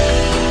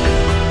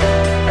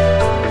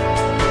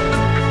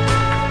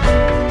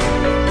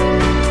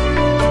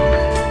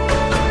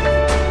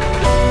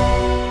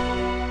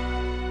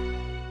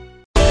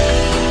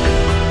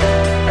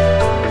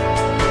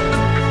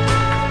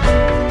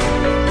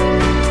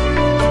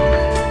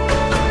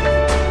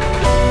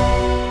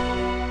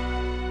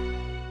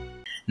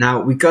 Now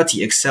we got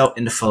the Excel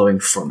in the following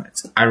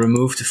format. I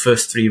removed the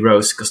first 3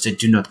 rows because they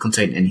do not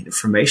contain any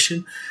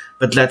information,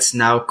 but let's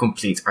now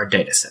complete our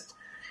dataset.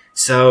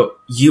 So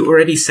you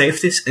already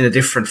saved this in a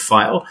different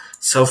file.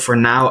 So for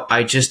now,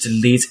 I just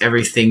delete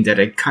everything that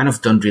I kind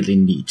of don't really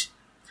need.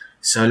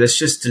 So let's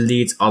just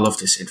delete all of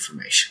this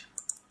information.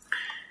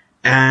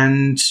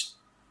 And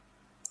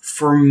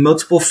for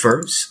multiple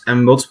firms,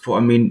 and multiple, I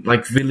mean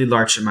like really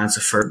large amounts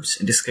of firms.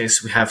 In this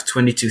case, we have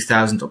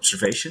 22,000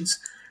 observations,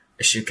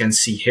 as you can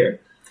see here.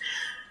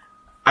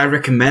 I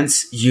recommend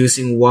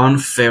using one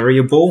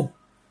variable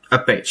a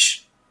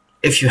page.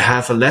 If you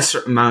have a lesser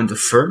amount of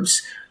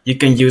firms, you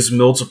can use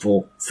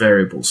multiple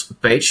variables a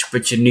page,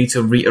 but you need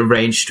to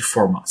rearrange the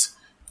format.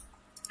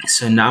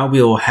 So now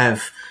we will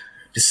have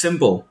the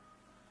symbol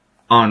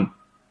on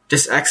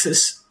this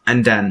axis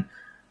and then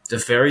the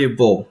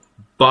variable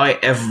by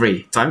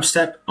every time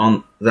step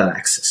on that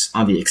axis,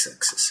 on the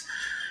x-axis.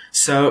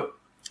 So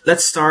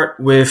let's start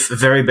with a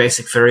very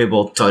basic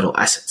variable, total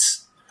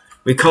assets.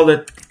 We call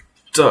it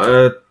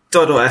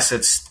total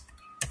assets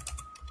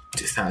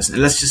 2000.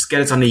 And let's just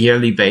get it on a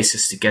yearly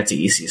basis to get the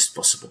easiest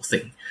possible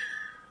thing.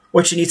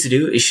 What you need to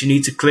do is you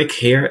need to click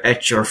here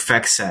at your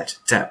FactSet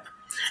tab.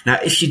 Now,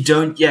 if you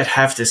don't yet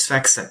have this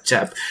FactSet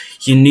tab,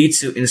 you need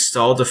to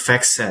install the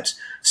FactSet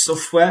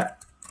software,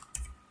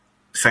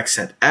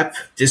 FactSet app,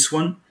 this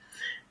one,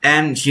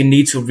 and you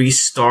need to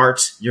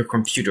restart your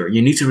computer.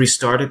 You need to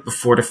restart it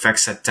before the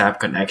FactSet tab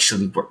can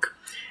actually work.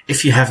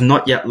 If you have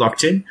not yet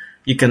logged in,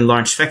 you can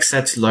launch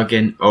FactSet to log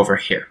in over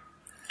here.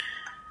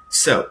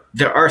 So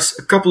there are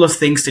a couple of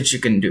things that you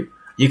can do.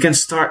 You can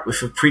start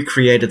with a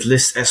pre-created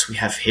list as we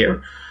have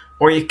here,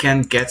 or you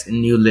can get a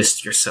new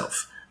list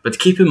yourself. But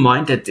keep in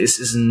mind that this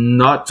is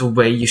not the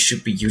way you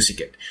should be using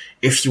it.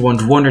 If you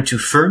want 1 or 2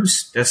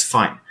 firms, that's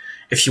fine.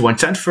 If you want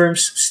 10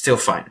 firms, still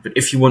fine. But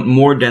if you want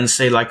more than,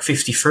 say, like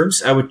 50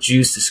 firms, I would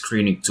use the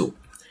screening tool.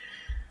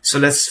 So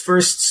let's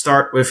first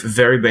start with a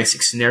very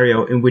basic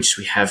scenario in which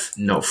we have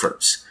no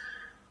firms.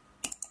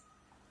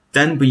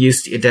 Then we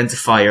use the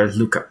identifier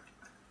lookup.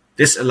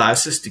 This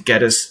allows us to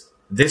get us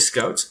this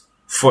code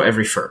for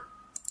every firm.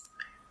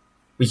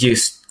 We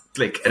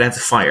click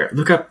identifier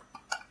lookup,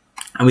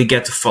 and we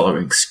get the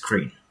following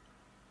screen.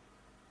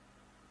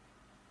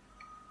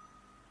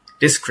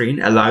 This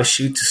screen allows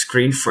you to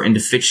screen for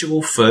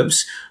individual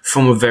firms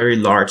from a very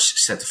large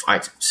set of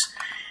items.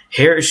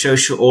 Here it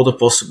shows you all the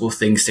possible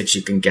things that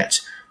you can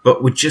get,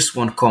 but with just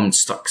one common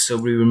stock. So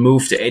we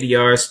remove the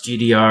ADRs,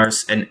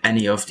 GDRs, and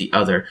any of the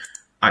other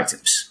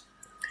items.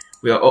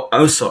 We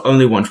also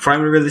only want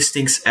primary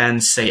listings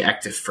and, say,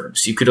 active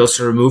firms. You could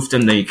also remove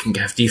them, then you can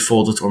have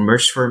defaulted or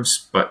merged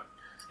firms, but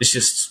let's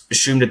just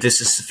assume that this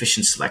is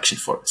sufficient selection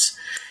for us.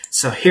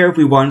 So here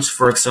we want,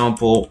 for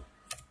example,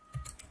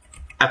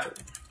 Apple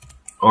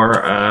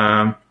or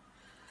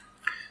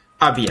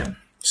IBM.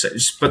 So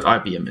just put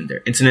IBM in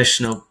there,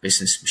 International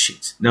Business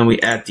Machines. Then we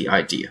add the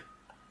idea.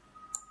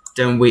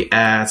 Then we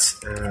add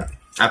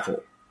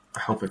Apple.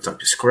 I hope I typed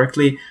this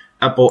correctly.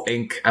 Apple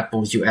Inc.,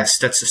 Apple US,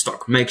 that's the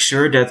stock. Make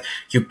sure that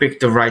you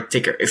pick the right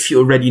ticker. If you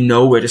already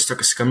know where the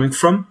stock is coming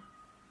from,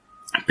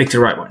 pick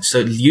the right one. So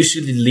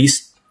usually the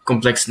least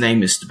complex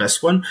name is the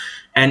best one,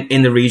 and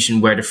in the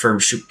region where the firm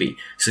should be.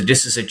 So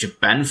this is a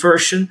Japan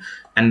version,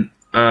 and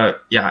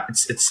yeah,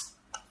 it's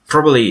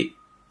probably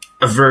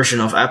a version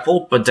of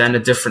Apple, but then a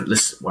different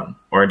listed one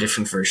or a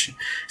different version.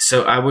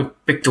 So I would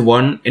pick the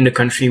one in the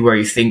country where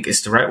you think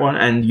is the right one,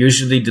 and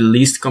usually the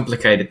least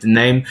complicated the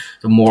name,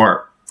 the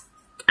more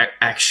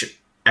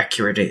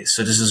accurate it is.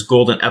 So this is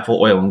Golden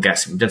Apple Oil and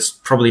Gas. That's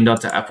probably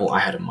not the Apple I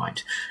had in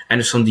mind. And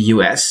it's from the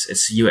US.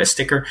 It's a US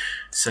ticker.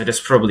 So that's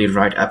probably the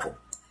right Apple.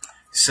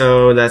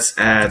 So let's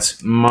add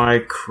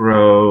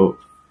Microsoft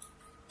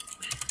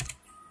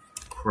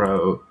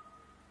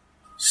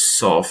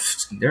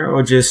there,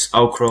 or just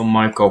Alcro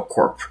Micro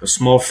Corp, a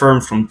small firm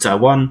from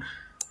Taiwan.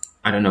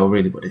 I don't know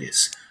really what it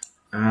is.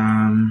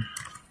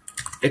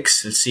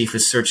 X, let's see if it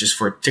searches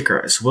for a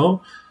ticker as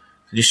well.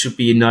 This should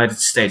be United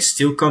States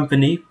Steel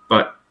Company,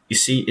 but you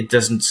see it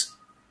doesn't,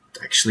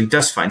 actually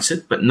does find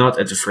it, but not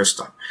at the first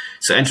time.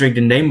 So entering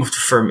the name of the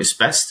firm is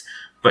best,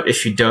 but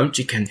if you don't,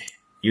 you can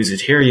use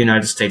it here,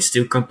 United States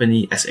Steel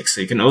Company SX. So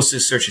you can also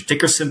search a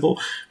ticker symbol,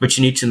 but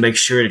you need to make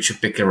sure that you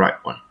pick the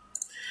right one.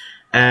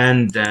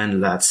 And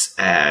then let's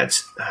add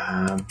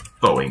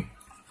Boeing,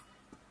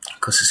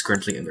 because it's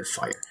currently under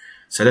fire.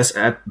 So let's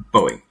add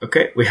Boeing.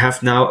 Okay, we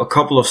have now a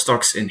couple of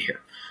stocks in here.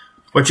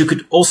 What you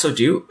could also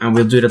do, and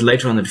we'll do that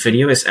later on in the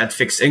video, is add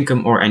fixed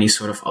income or any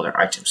sort of other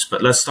items.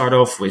 But let's start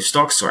off with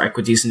stocks or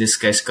equities in this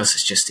case, because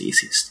it's just the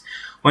easiest.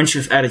 Once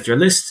you've added your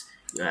list,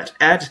 you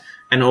add,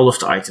 and all of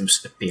the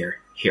items appear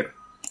here.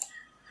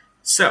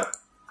 So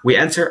we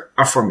enter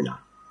our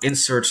formula,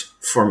 insert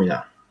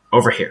formula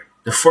over here.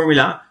 The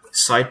formula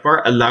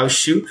sidebar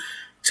allows you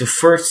to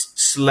first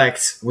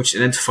select which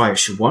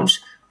identifiers you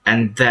want,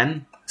 and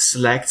then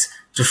select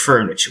the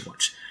firm that you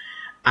want.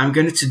 I'm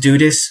going to do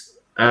this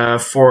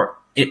for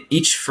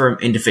each firm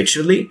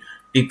individually,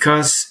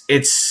 because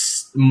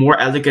it's more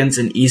elegant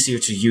and easier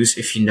to use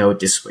if you know it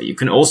this way. You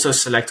can also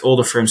select all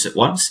the firms at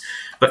once,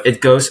 but it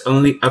goes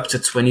only up to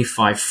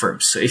 25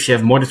 firms. So if you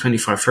have more than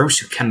 25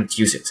 firms, you cannot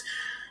use it.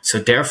 So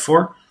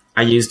therefore,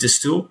 I use this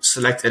tool,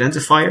 select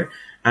identifier,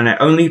 and I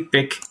only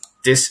pick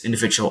this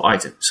individual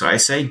item. So I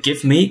say,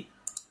 give me,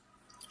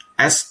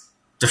 as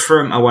the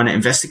firm I want to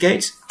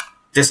investigate,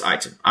 this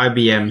item,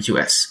 IBM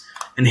US.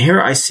 And here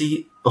I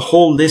see a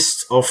whole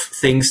list of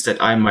things that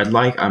I might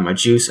like, I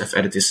might use. I've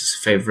added this as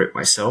a favorite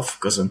myself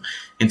because I'm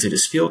into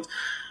this field.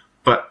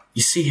 But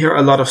you see here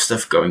a lot of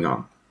stuff going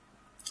on.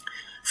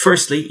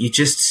 Firstly, you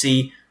just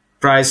see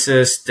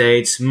prices,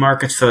 dates,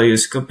 market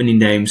values, company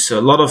names, so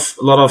a lot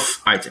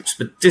of items.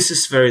 But this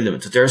is very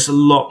limited. There's a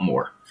lot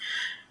more.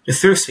 The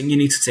first thing you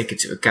need to take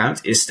into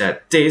account is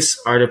that these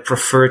are the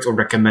preferred or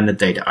recommended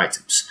data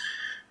items.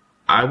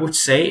 I would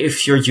say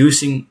if you're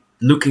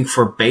looking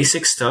for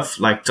basic stuff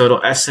like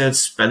total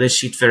assets, balance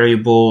sheet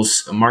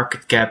variables,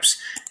 market caps,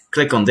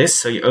 click on this,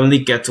 so you only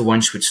get the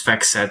ones which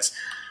FactSet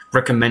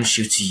recommends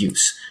you to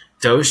use.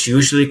 those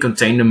usually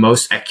contain the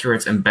most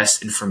accurate and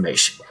best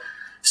information.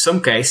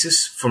 Some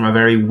cases, from a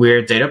very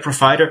weird data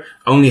provider,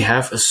 only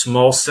have a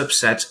small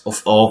subset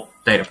of all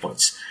data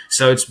points.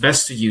 So it's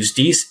best to use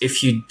these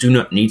if you do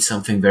not need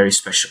something very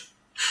special.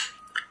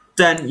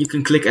 Then you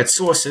can click Add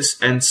Sources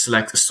and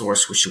select a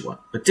source which you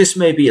want. But this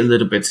may be a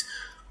little bit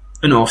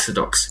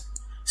unorthodox.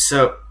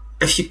 So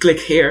if you click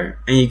here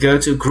and you go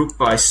to Group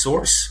by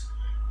Source,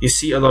 you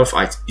see a lot of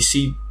items. You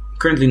see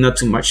currently not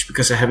too much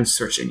because I haven't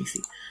searched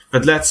anything.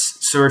 But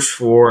let's search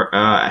for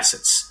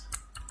assets.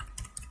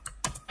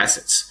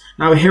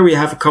 Now here we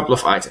have a couple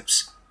of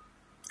items.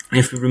 And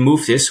if we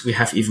remove this, we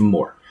have even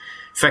more.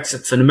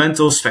 FactSet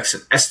fundamentals,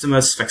 FactSet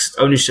estimates, FactSet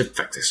ownership,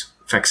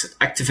 FactSet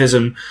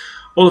activism.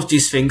 All of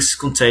these things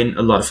contain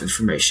a lot of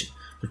information.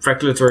 The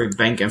regulatory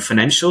bank and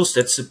financials,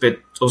 that's a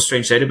bit of a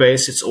strange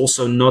database. It's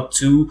also not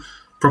too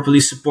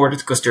properly supported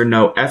because there are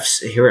no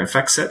Fs here in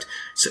FactSet.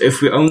 So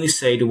if we only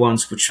say the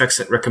ones which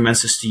FactSet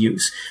recommends us to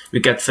use,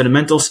 we get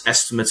fundamentals,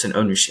 estimates, and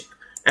ownership.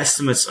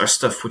 Estimates are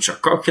stuff which are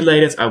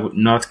calculated. I would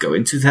not go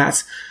into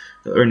that.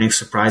 The earnings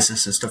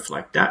surprises and stuff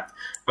like that.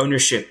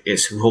 Ownership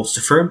is who holds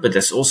the firm, but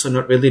that's also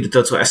not really the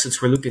total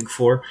assets we're looking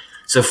for.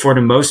 So for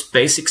the most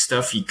basic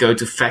stuff, you go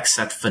to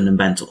FactSet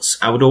fundamentals.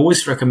 I would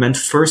always recommend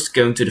first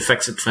going to the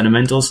FactSet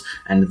fundamentals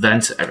and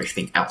then to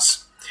everything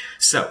else.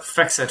 So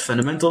FactSet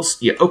fundamentals,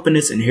 you open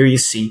it and here you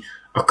see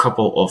a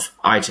couple of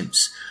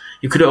items.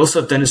 You could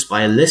also have done this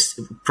by a list.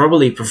 It would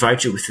probably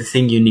provide you with the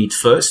thing you need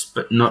first,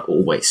 but not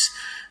always.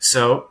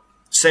 So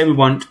say we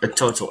want a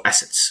total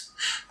assets.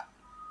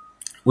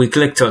 We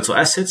click total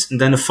assets and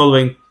then the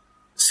following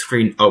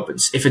screen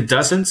opens. If it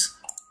doesn't,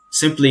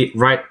 simply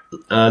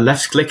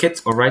left click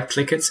it or right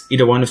click it,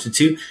 either one of the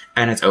two,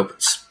 and it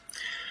opens.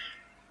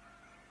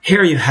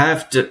 Here you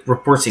have the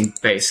reporting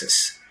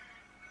basis.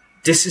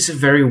 This is a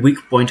very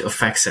weak point of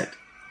FactSet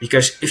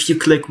because if you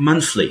click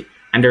monthly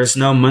and there is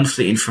no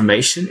monthly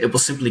information, it will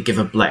simply give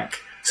a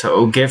blank. So it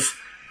will give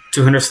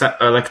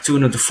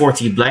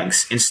 240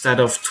 blanks instead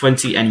of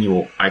 20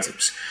 annual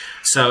items.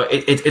 So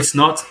it's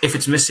not, if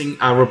it's missing,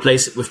 I'll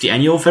replace it with the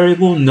annual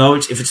variable. No,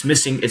 if it's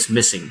missing, it's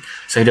missing.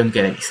 So you don't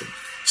get anything.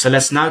 So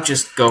let's now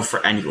just go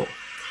for annual.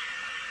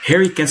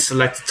 Here you can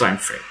select the time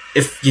frame.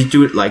 If you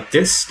do it like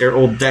this, they're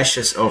all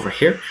dashes over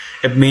here.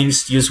 It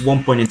means use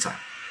one point in time.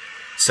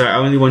 So I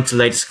only want the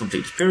latest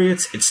completed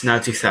period. It's now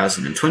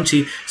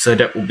 2020. So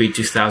that will be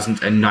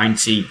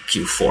 2019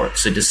 Q4.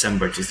 So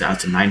December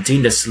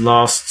 2019. That's the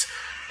last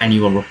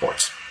annual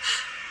report.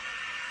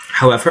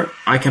 However,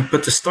 I can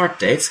put the start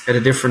date at a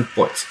different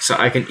point. So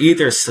I can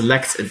either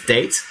select a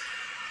date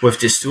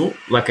with this tool,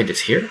 like I did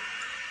here,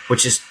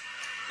 which is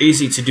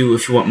easy to do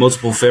if you want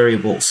multiple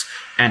variables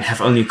and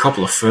have only a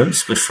couple of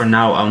firms, but for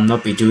now I'll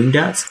not be doing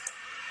that.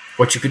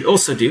 What you could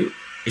also do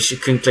is you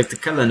can click the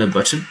calendar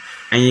button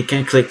and you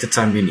can click the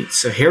time you need.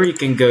 So here you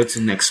can go to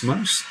next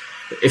month.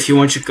 If you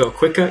want to go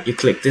quicker, you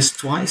click this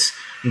twice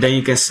and then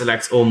you can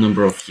select all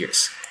number of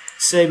years.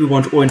 Say we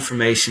want all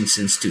information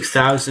since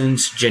 2000,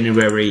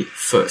 January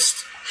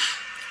 1st.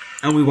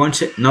 And we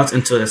want it not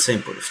until that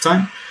same point of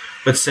time,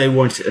 but say we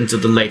want it until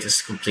the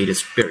latest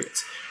completed period.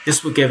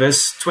 This will give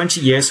us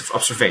 20 years of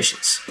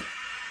observations.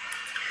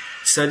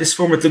 So this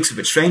format looks a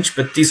bit strange,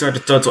 but these are the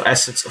total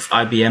assets of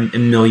IBM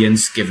in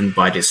millions given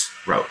by this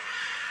row.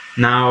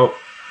 Now,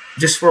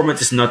 this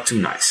format is not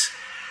too nice.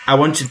 I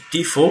want to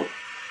default,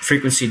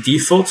 frequency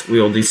default.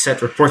 We already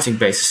set reporting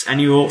basis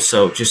annual,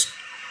 so just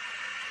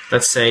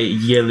let's say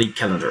yearly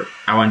calendar.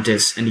 I want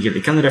this in the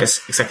yearly calendar.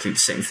 It's exactly the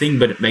same thing,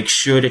 but make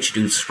sure that you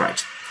do this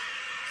right.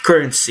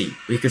 Currency,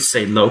 we could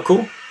say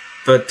local,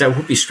 but that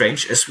would be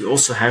strange as we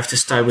also have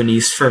this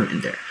Taiwanese firm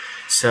in there.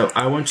 So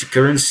I want the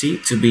currency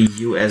to be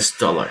US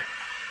dollar.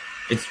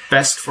 It's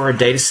best for a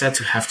data set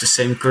to have the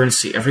same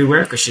currency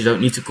everywhere because you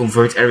don't need to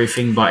convert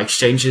everything by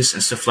exchanges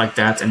and stuff like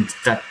that, and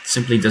that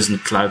simply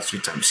doesn't cloud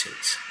your time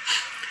series.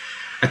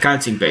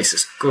 Accounting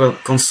basis,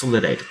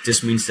 consolidated.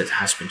 This means that it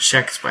has been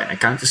checked by an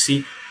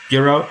accountancy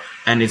bureau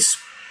and it's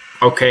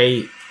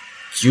okay,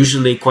 it's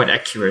usually quite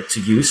accurate to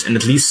use, and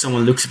at least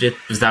someone looks at it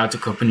without the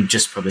company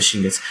just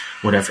publishing it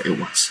whatever it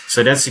wants.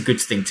 So that's a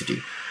good thing to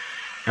do.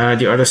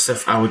 The other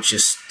stuff I would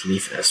just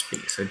leave as be.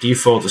 So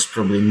default is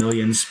probably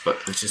millions,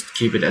 but let's just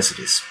keep it as it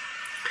is.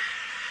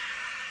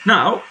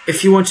 Now,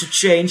 if you want to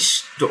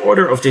change the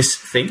order of this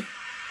thing,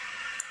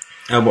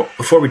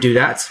 before we do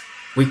that,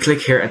 we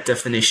click here at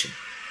definition.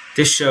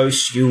 This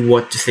shows you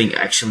what the thing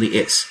actually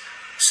is.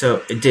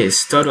 So it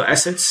is total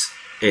assets,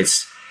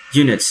 it's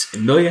units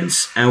in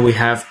millions, and we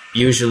have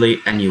usually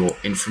annual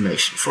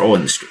information for all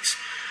industries.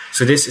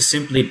 So this is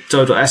simply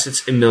total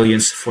assets in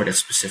millions for that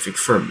specific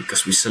firm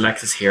because we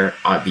selected here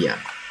IBM.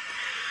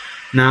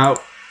 Now,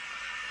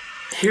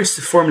 here's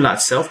the formula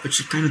itself, but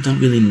you kind of don't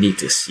really need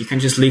this. You can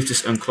just leave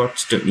this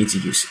unclocked, you don't need to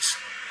use this.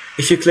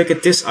 If you click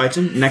at this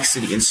item next to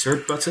the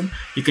insert button,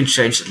 you can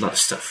change a lot of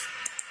stuff.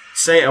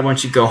 Say I want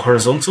to go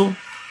horizontal,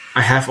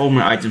 I have all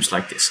my items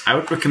like this. I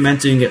would recommend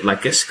doing it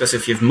like this because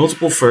if you have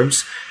multiple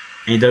firms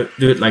and you don't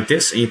do it like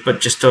this and you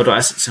put just total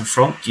assets in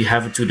front, you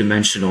have a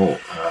two-dimensional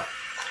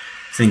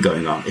thing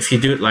going on. If you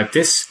do it like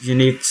this, you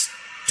need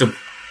to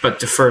but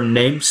the firm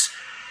names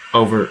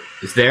over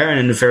there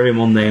and the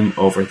variable name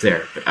over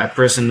there. But I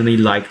personally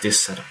like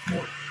this setup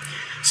more.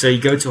 So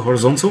you go to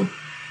horizontal.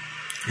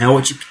 Now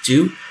what you could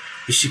do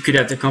is you could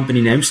add the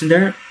company names in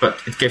there, but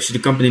it gives you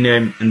the company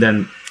name and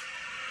then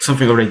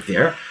something already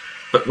there.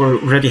 But we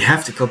already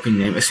have the company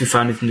name as we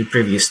found it in the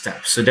previous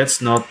tab. So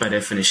that's not by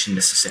definition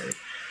necessary.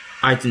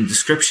 Item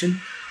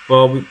description.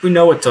 Well, we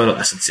know what total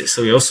assets is,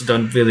 so we also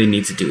don't really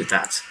need to do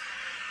that.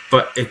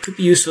 But it could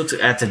be useful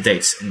to add the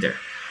dates in there.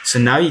 So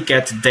now you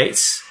get the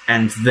dates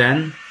and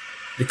then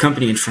the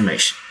company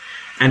information.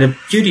 And the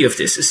beauty of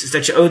this is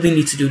that you only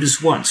need to do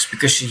this once,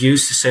 because you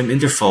use the same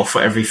interval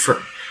for every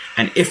firm.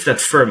 And if that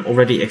firm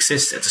already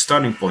exists at the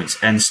starting point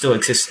and still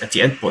exists at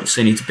the end point, so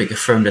you need to pick a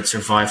firm that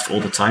survived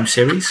all the time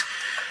series,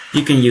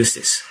 you can use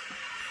this.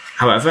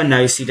 However, now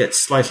you see that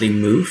slightly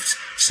moved.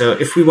 So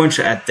if we want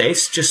to add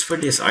dates just for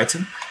this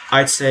item,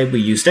 I'd say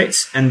we use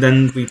dates and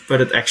then we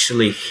put it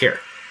actually here.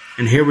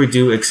 And here we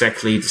do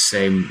exactly the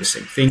same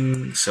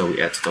thing. So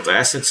we add the total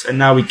assets and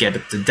now we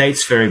get the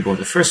dates variable in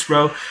the first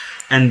row.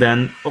 And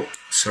then, oh,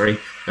 sorry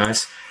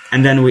guys.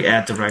 And then we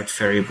add the right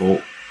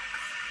variable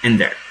in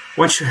there.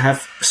 Once you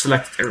have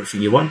selected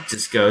everything you want,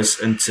 this goes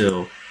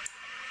until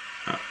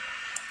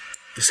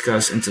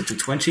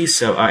 220.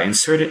 So I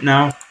insert it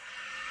now.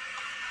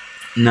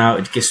 Now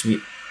it gives me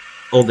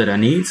all that I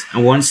need.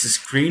 And once it's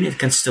green, it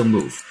can still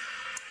move.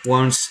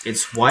 Once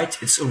it's white,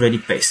 it's already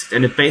pasted.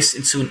 And it pastes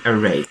into an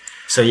array.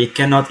 So you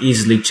cannot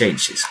easily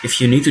change this.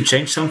 If you need to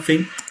change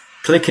something,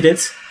 click at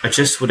it,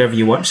 adjust whatever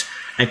you want,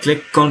 and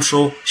click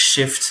Ctrl,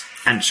 Shift,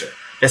 Enter.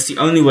 That's the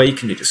only way you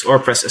can do this. Or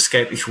press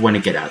Escape if you want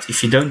to get out.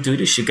 If you don't do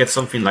this, you get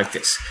something like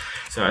this.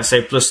 So I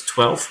say plus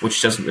 12,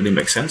 which doesn't really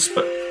make sense,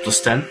 but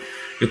plus 10.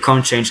 You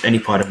can't change any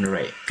part of an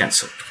array.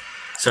 Cancel.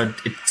 So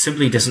it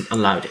simply doesn't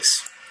allow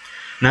this.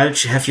 Now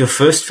that you have your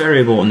first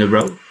variable in the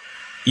row,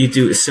 you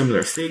do a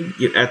similar thing.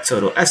 You add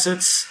total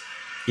assets.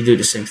 You do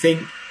the same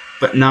thing.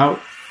 But now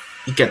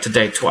you get the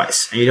date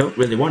twice. And you don't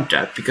really want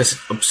that because it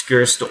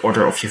obscures the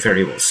order of your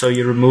variables. So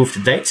you remove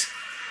the date.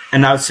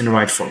 And now it's in the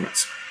right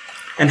format.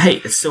 And hey,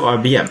 it's still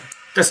IBM.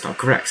 That's not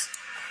correct.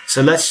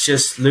 So let's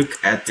just look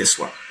at this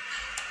one.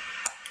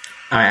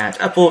 I add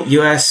Apple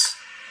US.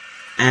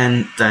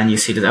 And then you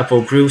see that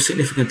Apple grew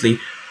significantly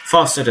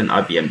faster than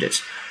IBM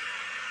did.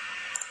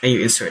 And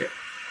you insert it.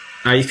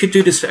 Now you could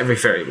do this for every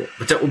variable,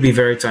 but that would be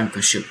very time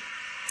consuming.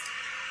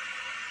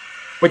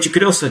 What you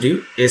could also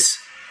do is,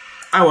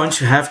 I want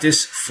to have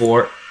this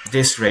for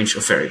this range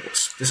of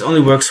variables. This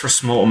only works for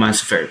small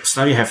amounts of variables.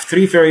 Now you have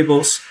 3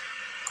 variables.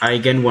 I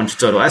again want the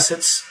total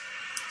assets.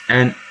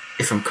 And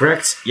if I'm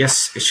correct,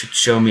 yes, it should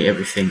show me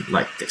everything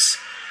like this.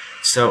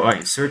 So I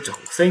insert the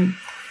whole thing.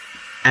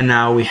 And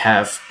now we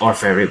have our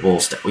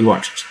variables that we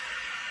wanted.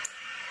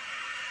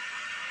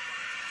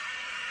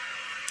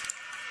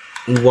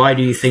 Why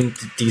do you think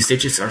that these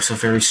digits are so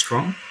very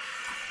strong?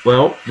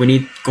 Well,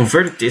 we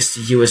converted this to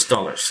US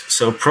dollars.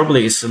 So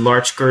probably it's a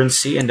large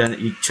currency and then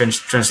you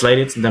translate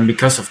it. And then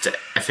because of the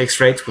FX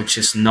rate, which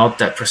is not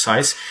that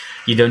precise,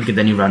 you don't get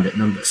any rounded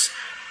numbers.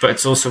 But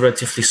it's also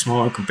relatively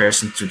small in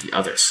comparison to the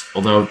others,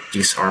 although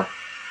these are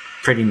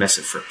pretty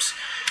massive firms.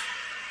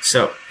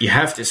 So you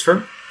have this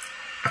firm,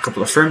 a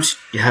couple of firms,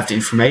 you have the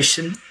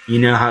information, you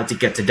know how to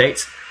get the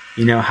date,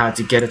 you know how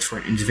to get it for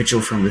an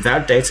individual firm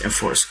without dates and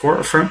for a score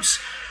of firms.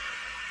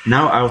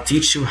 Now I'll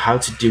teach you how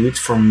to do it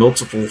for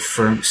multiple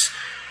firms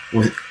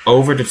with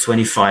over the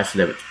 25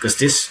 limit, because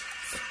this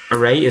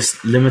array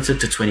is limited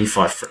to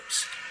 25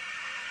 firms.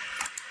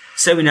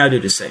 So we now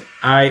do the same.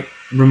 I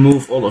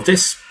remove all of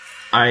this.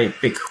 I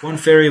pick one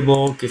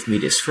variable, give me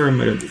this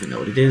firm, I don't even know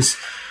what it is.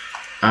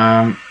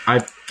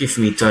 I give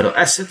me total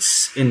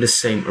assets in the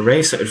same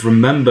array, so it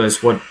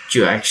remembers what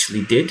you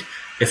actually did,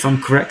 if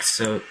I'm correct.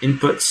 So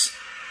inputs,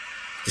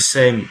 the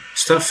same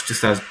stuff,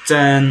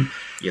 2010,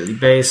 yearly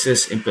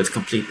basis, input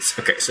completed.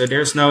 Okay, so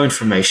there's no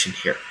information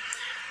here.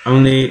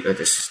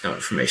 This is no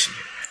information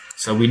here.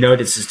 So we know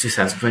this is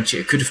 2020.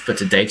 I could have put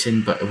the date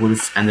in, but it would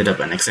have ended up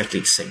on exactly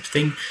the same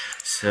thing.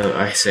 So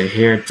I say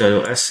here,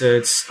 total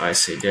assets. I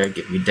say there,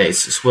 give me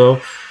dates as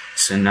well.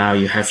 So now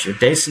you have your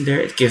dates in there.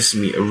 It gives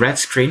me a red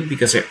screen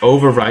because I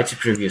overwrite the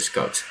previous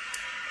code.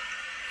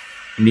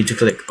 You need to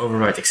click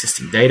overwrite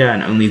existing data,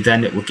 and only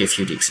then it will give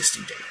you the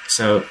existing data.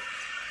 So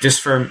this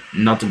firm,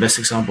 not the best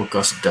example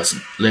because it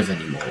doesn't live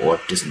anymore, or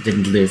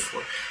didn't live,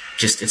 or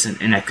just it's an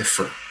inactive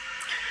firm.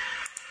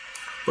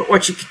 But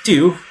what you could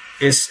do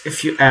is,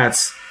 if you add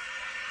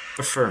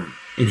a firm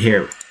in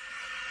here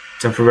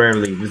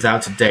temporarily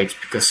without a date,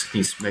 because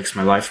it makes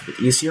my life a bit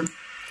easier,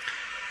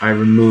 I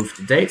remove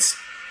the date,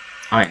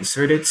 I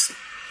insert it,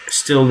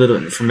 still little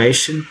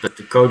information, but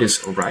the code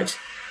is alright.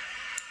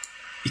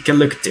 You can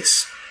look at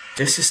this.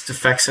 This is the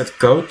FactSet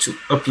code to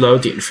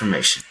upload the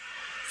information.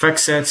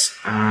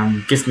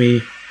 FactSet, give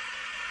me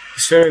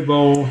this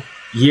variable,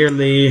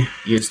 yearly,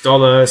 US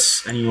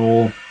dollars,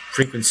 annual,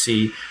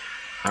 frequency,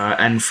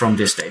 and from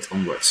this date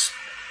onwards.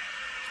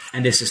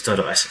 And this is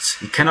total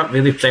assets. You cannot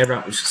really play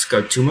around with this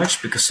code too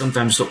much because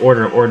sometimes the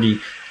order or the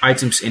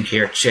items in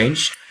here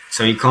change.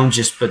 So you can't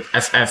just put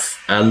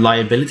FF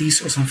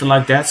liabilities or something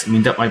like that. I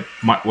mean, that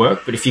might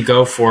work, but if you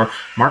go for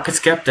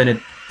market cap, then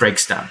it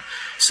breaks down.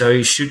 So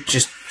you should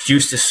just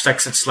use this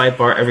FactSet slide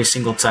bar every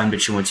single time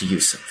that you want to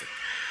use something.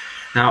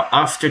 Now,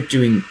 after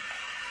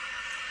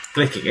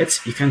clicking it,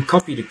 you can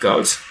copy the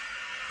code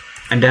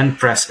and then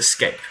press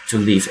escape to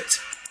leave it.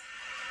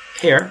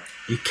 Here,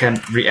 you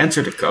can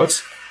re-enter the code.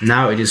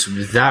 Now it is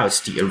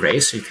without the array,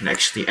 so you can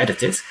actually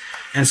edit it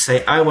and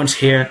say, I want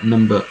here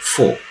number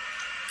 4.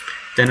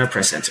 Then I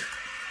press enter.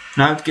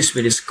 Now it gives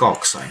me this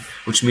calc sign,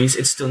 which means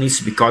it still needs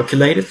to be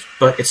calculated,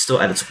 but it's still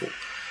editable.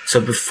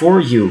 So before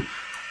you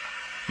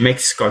make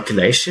this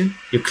calculation,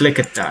 you click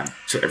it down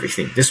to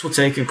everything. This will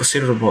take a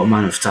considerable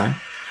amount of time.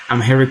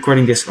 I'm here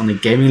recording this on a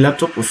gaming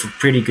laptop with a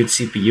pretty good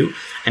CPU,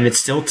 and it's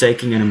still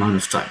taking an amount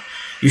of time.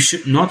 You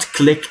should not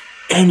click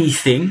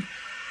anything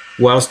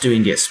whilst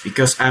doing this,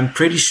 because I'm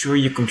pretty sure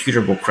your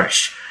computer will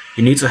crash.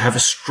 You need to have a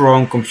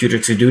strong computer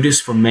to do this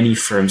for many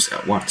firms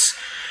at once.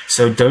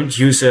 So don't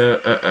use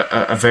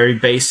a very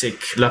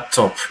basic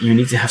laptop. You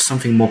need to have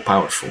something more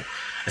powerful,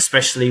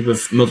 especially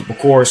with multiple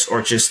cores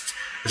or just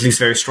at least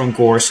very strong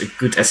cores, a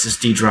good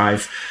SSD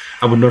drive.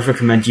 I would not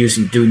recommend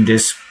doing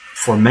this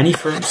for many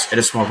firms at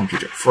a small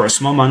computer. For a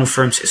small amount of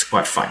firms, it's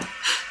quite fine.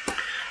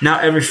 Now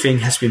everything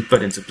has been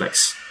put into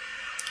place.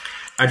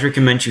 I'd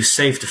recommend you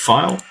save the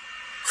file,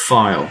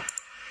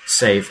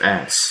 save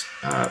as,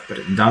 put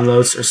it in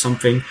downloads or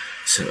something.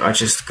 So I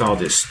just call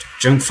this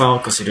junk file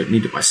because I don't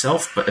need it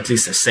myself, but at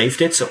least I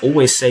saved it. So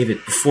always save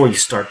it before you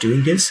start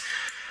doing this.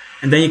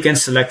 And then you can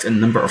select a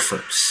number of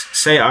firms.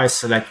 Say I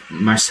select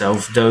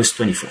myself those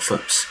 24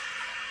 firms.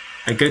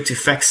 I go to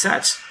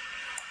FactSet,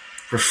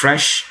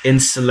 refresh in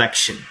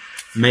selection.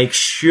 Make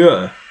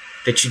sure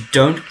that you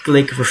don't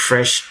click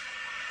refresh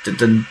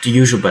the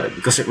usual button,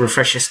 because it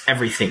refreshes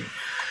everything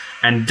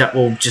and that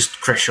will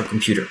just crash your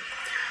computer.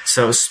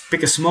 So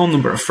pick a small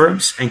number of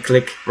firms and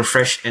click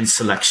refresh in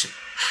selection.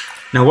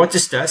 Now what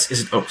this does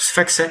is it opens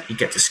FactSet, you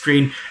get the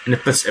screen, and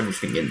it puts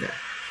everything in there.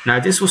 Now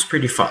this was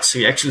pretty fast, so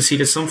you actually see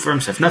that some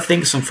firms have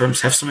nothing, some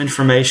firms have some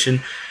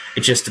information,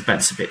 it just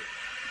depends a bit.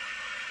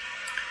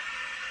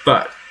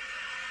 But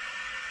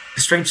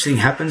the strange thing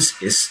happens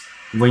is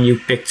when you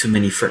pick too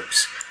many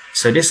firms.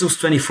 So this was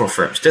 24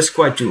 firms, that's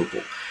quite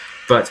doable.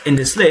 But in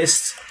this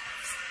list,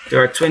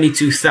 there are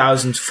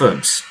 22,000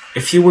 firms.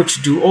 If you were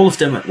to do all of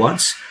them at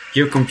once,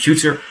 your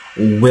computer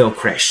will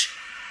crash,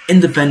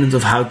 independent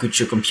of how good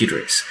your computer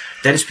is.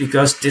 That is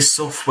because this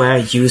software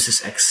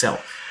uses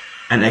Excel.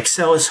 And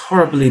Excel is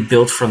horribly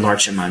built for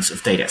large amounts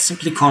of data. It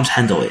simply can't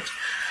handle it.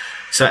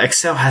 So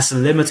Excel has a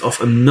limit of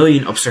 1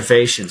 million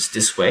observations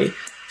this way.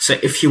 So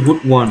if you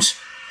would want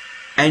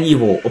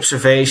annual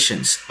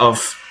observations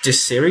of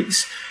this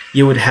series,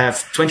 you would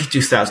have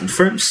 22,000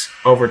 firms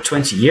over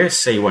 20 years.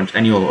 Say you want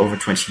annual over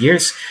 20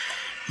 years.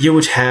 You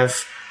would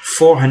have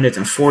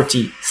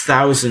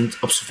 440,000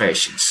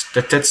 observations.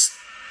 That's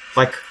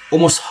like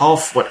almost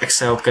half what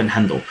Excel can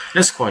handle.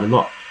 That's quite a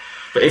lot.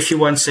 But if you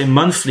want, say,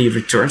 monthly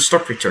returns,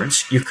 stock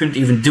returns, you couldn't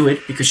even do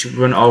it because you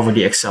run over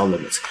the Excel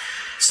limit.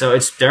 So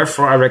it's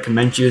therefore I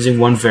recommend using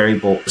one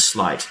variable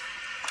slide.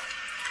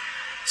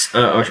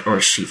 Or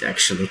a sheet,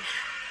 actually.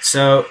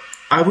 So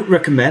I would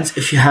recommend,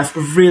 if you have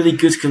a really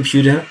good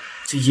computer,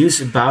 to use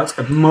about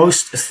at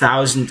most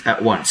 1,000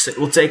 at once. It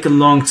will take a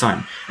long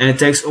time, and it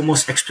takes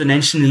almost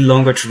exponentially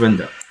longer to run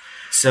them.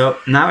 So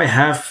now I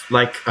have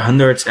like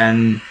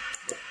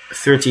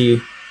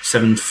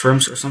 137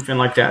 firms or something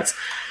like that.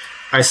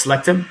 I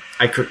select them,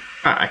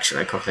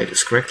 actually I calculate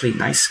this correctly,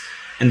 nice,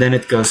 and then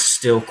it goes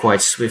still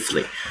quite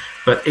swiftly.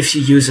 But if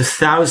you use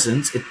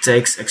 1,000, it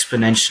takes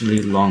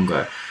exponentially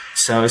longer.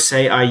 So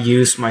say I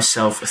use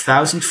myself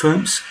 1,000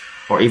 firms,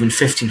 or even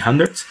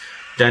 1,500,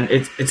 then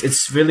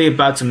it's really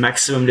about the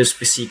maximum this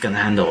PC can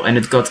handle. And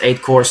it got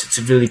 8 cores, it's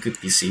a really good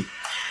PC.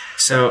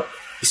 So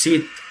you see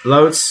it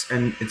loads,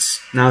 and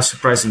it's now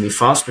surprisingly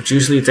fast, but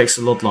usually it takes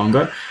a lot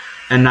longer.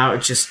 And now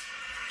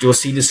you'll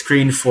see the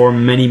screen for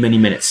many, many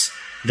minutes.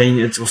 Then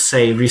it will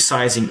say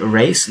resizing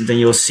arrays, and then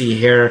you'll see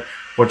here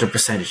what the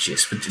percentage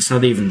is, but it's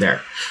not even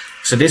there.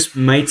 So this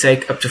may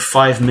take up to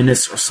 5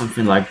 minutes or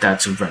something like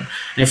that to run.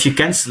 And if you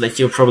cancel it,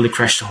 you'll probably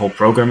crash the whole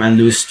program and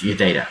lose your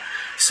data.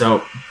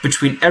 So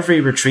between every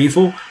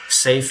retrieval,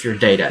 save your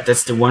data.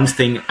 That's the one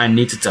thing I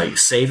need to tell you.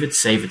 Save it,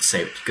 save it,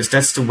 save it, because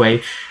that's the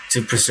way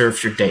to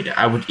preserve your data.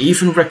 I would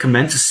even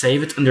recommend to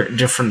save it under a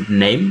different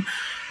name,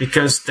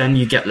 because then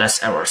you get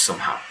less errors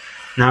somehow.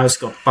 Now it's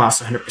got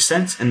past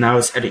 100%, and now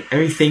it's adding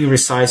everything,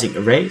 resizing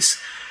arrays.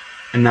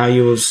 And now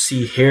you will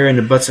see here in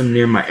the bottom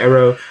near my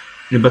arrow,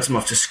 in the bottom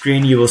of the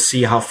screen, you will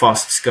see how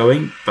fast it's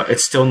going, but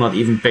it's still not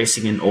even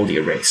pasting in all the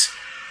arrays.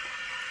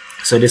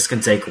 So this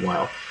can take a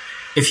while.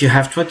 If you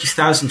have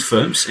 20,000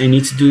 firms and you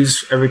need to do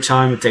this every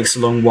time, it takes a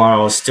long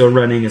while, it's still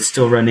running,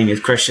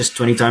 it crashes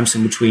 20 times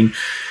in between,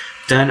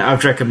 then I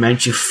would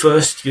recommend you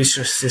first use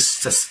your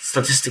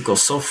statistical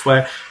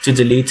software to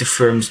delete the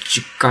firms that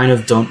you kind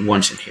of don't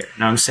want in here.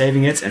 Now I'm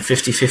saving it, and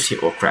 50-50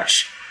 it will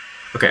crash.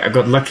 Okay, I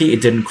got lucky,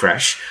 it didn't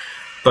crash,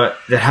 but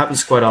that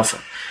happens quite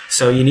often.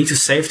 So you need to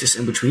save this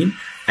in between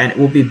And it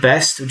will be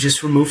best to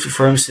just remove the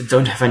firms that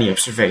don't have any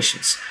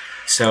observations.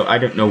 So I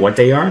don't know what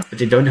they are, but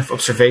they don't have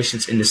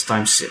observations in this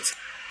time set,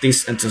 at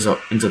least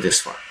until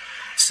this far.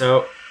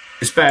 So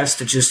it's best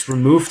to just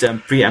remove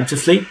them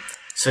preemptively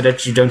so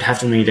that you don't have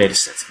them in your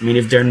dataset. I mean,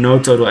 if there are no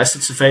total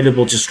assets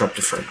available, just drop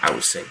the firm, I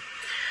would say.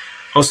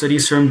 Also,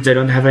 these firms, they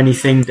don't have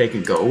anything, they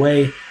can go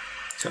away.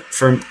 So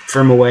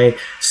firm away.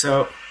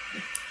 So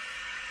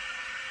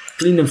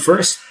clean them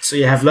first so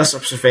you have less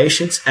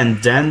observations,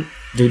 and then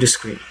do the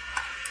screening.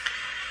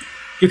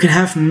 You can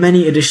have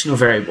many additional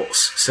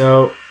variables.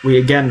 So we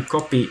again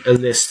copy a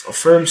list of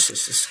firms.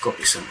 Let's just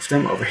copy some of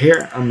them over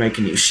here. I'll make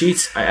a new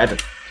sheet. I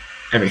added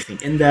everything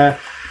in there.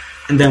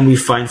 And then we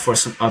find for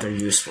some other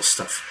useful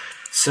stuff.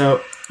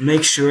 So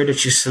make sure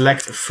that you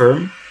select a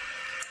firm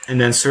and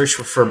then search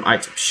for firm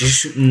items. You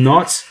should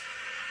not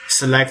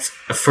select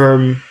a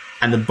firm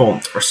and a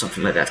bond or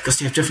something like that, because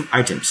they have different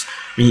items.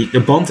 I mean, the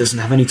bond doesn't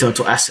have any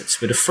total assets,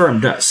 but a firm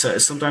does. So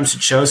sometimes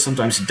it shows,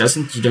 sometimes it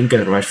doesn't. You don't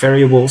get the right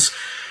variables.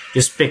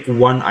 Just pick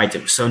one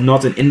item. So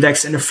not an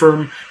index and a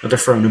firm, not a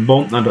firm and a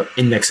bond, not an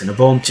index and a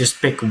bond.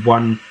 Just pick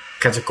one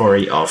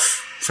category of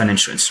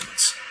financial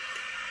instruments.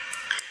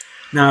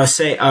 Now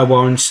say I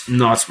want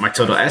not my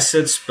total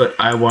assets, but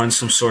I want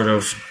some sort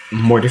of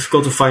more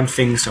difficult to find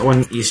things. I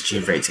want an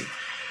ESG rating.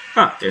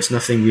 There's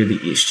nothing really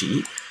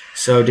ESG.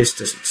 So this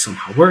doesn't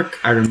somehow work.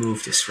 I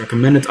remove this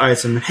recommended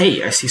item.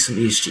 Hey, I see some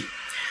ESG.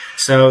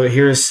 So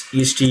here's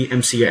ESG,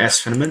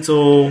 MCS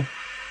fundamental,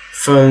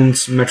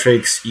 funds,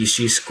 metrics,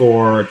 ESG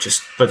score.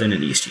 Just put in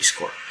an ESG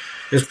score.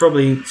 There's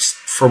probably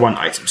for one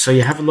item. So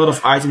you have a lot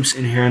of items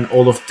in here and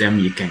all of them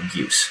you can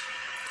use.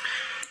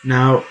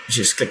 Now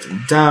just click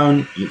them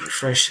down, you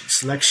refresh in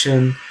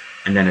selection,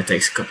 and then it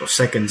takes a couple of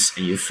seconds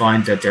and you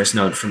find that there's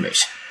no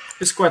information.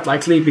 It's quite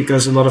likely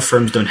because a lot of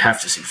firms don't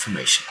have this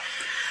information.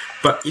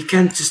 But you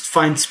can just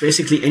find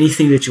basically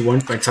anything that you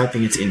want by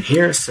typing it in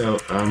here. So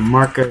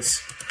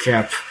market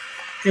cap,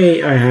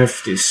 hey, I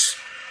have this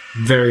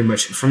very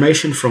much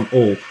information from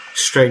all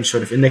strange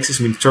sort of indexes.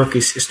 I mean,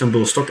 Turkey's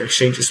Istanbul Stock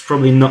Exchange is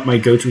probably not my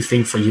go-to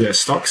thing for US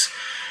stocks.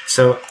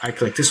 So I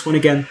click this one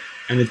again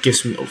and it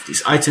gives me all of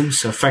these items.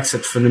 So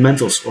FactSet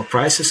fundamentals or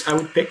prices I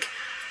would pick.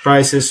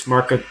 Prices,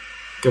 market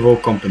level,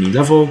 company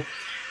level.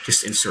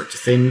 Just insert the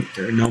thing.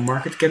 There are no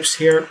market caps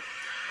here.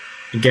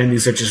 Again,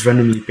 these are just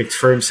randomly picked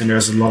firms and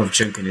there's a lot of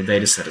junk in the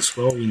dataset as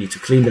well. You need to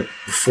clean that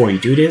before you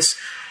do this.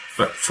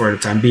 But for the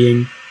time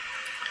being,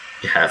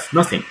 you have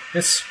nothing.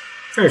 That's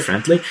very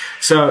friendly.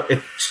 So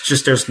it's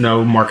just there's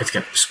no market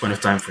cap at this point of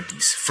time for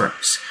these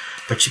firms.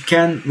 But you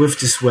can, with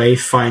this way,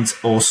 find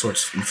all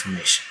sorts of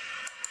information.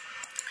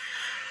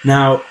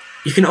 Now,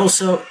 you can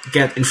also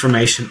get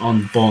information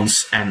on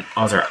bonds and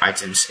other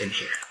items in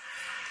here.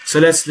 So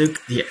let's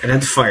look the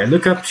identifier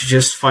lookup to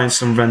just find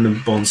some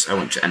random bonds I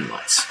want to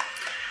analyze.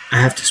 I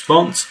have this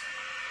bond.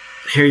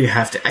 Here you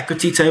have the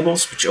equity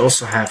tables, but you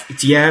also have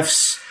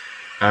ETFs,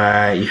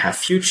 you have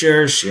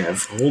futures, you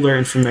have holder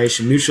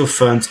information, mutual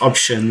funds,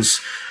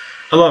 options,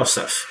 a lot of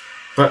stuff.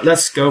 But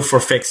let's go for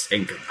fixed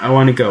income. I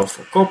want to go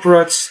for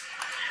corporates,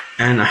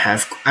 and I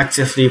have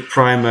actively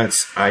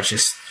primate,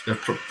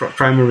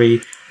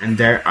 primary, and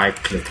there I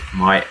click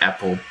my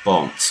Apple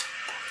bond.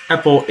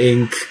 Apple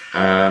Inc.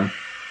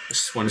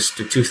 This one is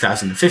the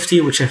 2050,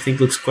 which I think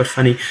looks quite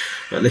funny,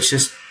 but let's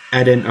just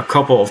add in a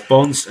couple of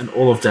bonds and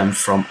all of them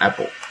from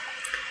Apple.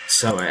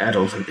 So I add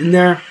all of them in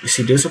there. You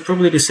see, those are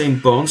probably the same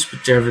bonds,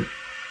 but they're the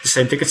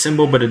same ticket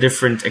symbol, but a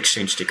different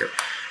exchange ticker.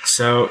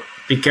 So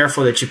be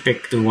careful that you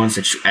pick the ones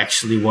that you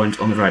actually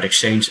want on the right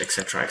exchange,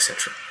 etc.,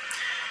 etc.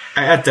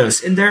 I add those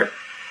in there,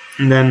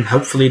 and then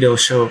hopefully they'll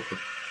show up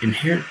in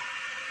here.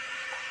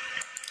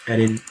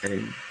 Add in.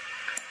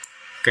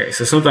 Okay,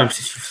 so sometimes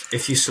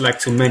if you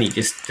select too many,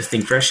 the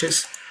thing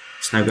crashes.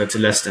 Let's now go to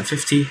less than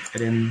 50.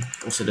 Add in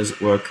also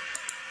doesn't work.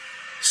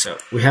 So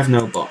we have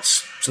no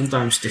bonds.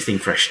 Sometimes the thing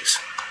crashes.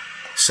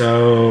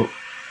 So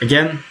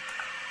again,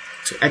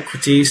 to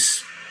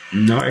equities,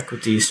 no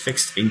equities,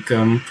 fixed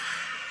income,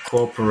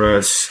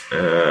 corporates,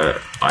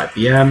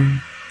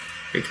 IBM,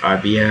 big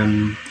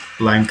IBM,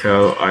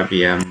 Blanco,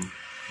 IBM,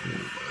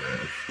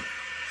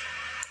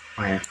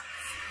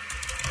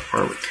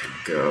 or we can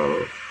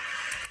go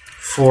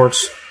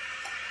Ford's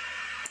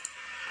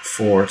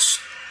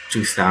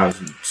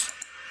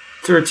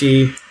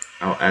 2030.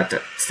 I'll add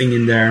that thing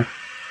in there.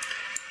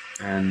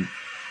 And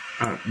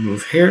I'll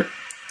move here.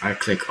 I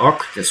click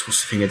OK. This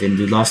was the thing I didn't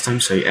do last time.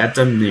 So you add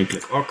them, then you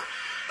click OK.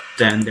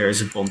 Then there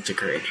is a bond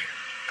ticker in here.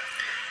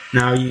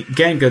 Now you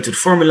again go to the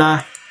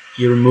formula.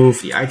 You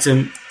remove the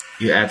item.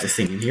 You add the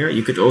thing in here.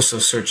 You could also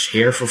search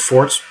here for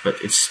Fords,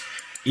 but it's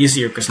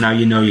easier because now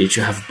you know that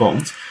you have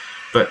bond.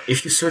 But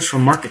if you search for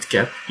market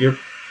cap, you're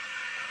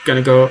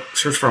gonna go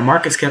search for a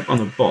market cap on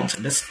a bond,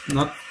 and that's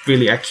not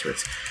really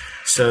accurate.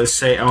 So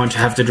say I want to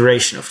have the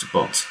duration of the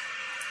bond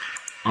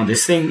on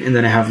this thing, and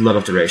then I have a lot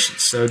of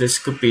durations. So this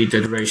could be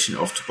the duration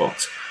of the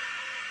bond.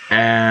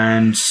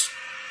 And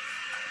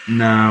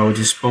now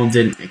this bond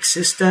didn't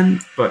exist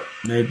then, but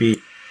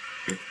maybe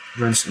it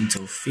runs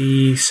until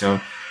V.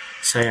 So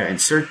say I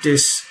insert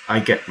this, I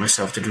get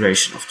myself the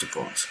duration of the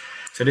bond.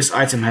 So this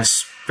item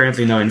has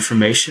apparently no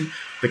information,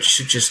 but you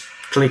should just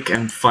click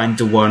and find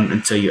the one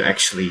until you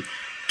actually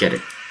get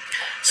it.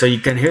 So you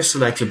can here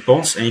select your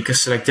bonds, and you can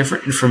select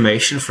different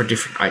information for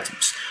different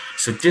items.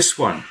 So this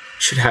one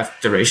should have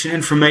duration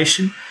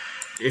information.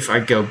 If I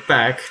go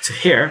back to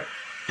here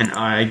and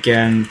I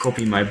again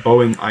copy my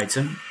Boeing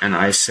item and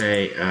I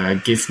say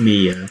give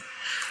me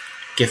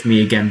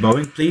again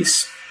Boeing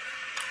please,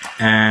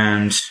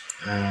 and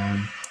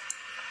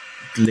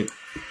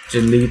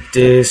delete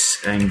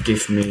this and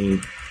give me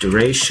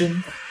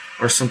duration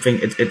or something,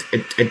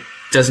 it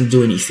doesn't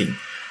do anything.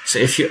 So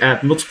if you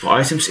add multiple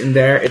items in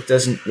there, it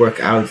doesn't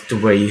work out the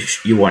way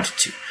you want it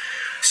to.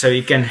 So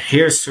you can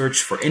here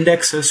search for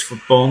indexes,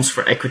 for bonds,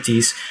 for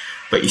equities,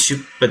 but you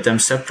should put them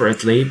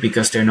separately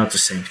because they're not the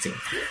same thing.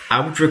 I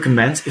would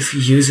recommend, if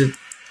you use a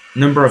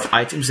number of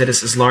items that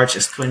is as large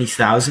as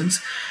 20,000,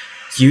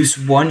 use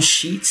one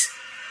sheet,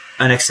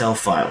 an Excel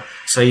file.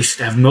 So you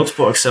should have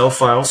multiple Excel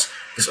files,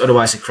 because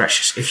otherwise it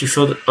crashes. If you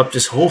fill up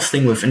this whole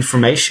thing with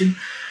information,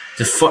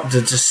 the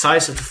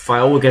size of the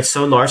file will get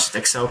so large that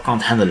Excel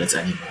can't handle it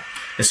anymore.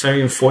 It's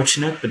very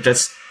unfortunate, but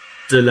that's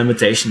the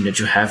limitation that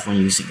you have when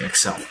using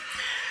Excel.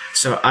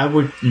 So I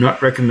would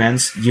not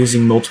recommend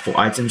using multiple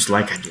items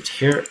like I did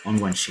here on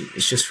one sheet.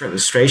 It's just for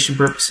illustration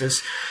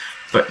purposes,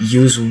 but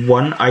use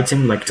one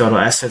item like total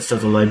assets,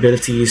 total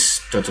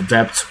liabilities, total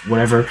debt,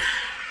 whatever,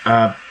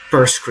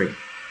 per screen.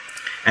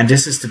 And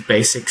this is the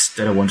basics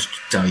that I wanted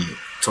to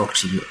talk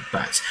to you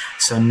about.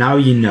 So now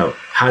you know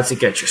how to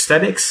get your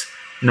statics.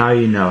 Now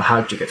you know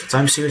how to get the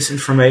time series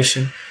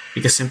information.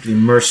 You can simply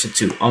merge the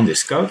two on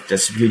this code.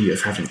 That's the beauty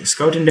of having this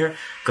code in there,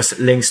 because it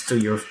links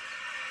to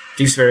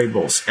these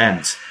variables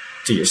and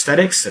to your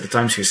statics. So the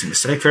time series and the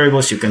static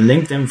variables, you can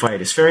link them via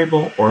this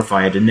variable or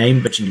via the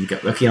name, but you need to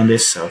get lucky on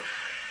this. So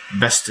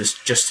best is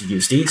just to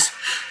use these.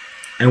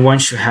 And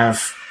once you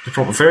have the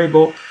proper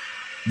variable,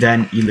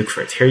 then you look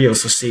for it. Here you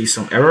also see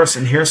some errors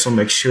in here, so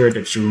make sure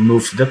that you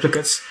remove the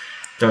duplicates.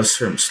 Those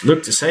terms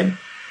look the same.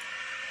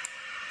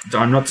 They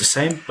are not the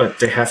same, but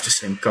they have the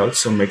same code,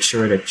 so make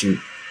sure that you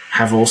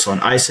have also an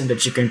ISIN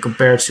that you can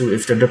compare to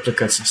if they're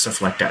duplicates and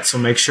stuff like that. So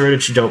make sure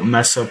that you don't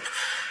mess up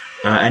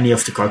any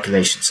of the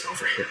calculations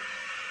over here.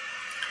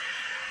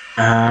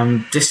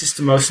 This is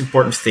the most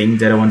important thing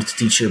that I wanted to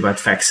teach you about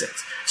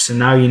FactSet. So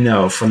now you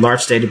know, for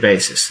large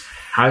databases,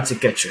 how to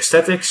get your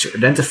statics, your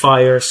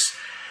identifiers,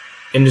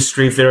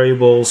 industry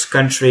variables,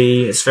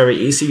 country. It's very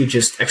easy. You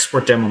just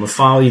export them on the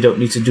file. You don't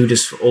need to do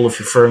this for all of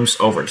your firms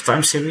over the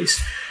time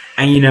series.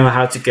 And you know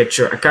how to get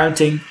your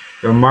accounting,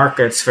 your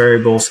markets,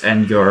 variables,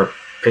 and your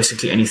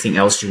basically anything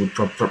else you would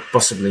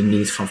possibly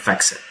need from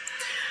FactSet.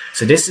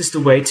 So this is the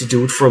way to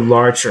do it for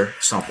larger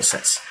sample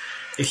sets.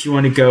 If you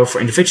want to go for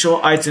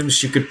individual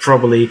items, you could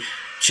probably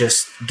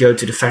just go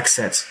to the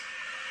FactSet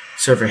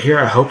server here.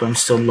 I hope I'm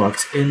still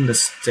logged in.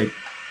 Let's get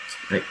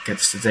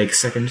this to take a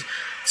second.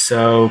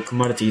 So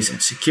commodities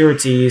and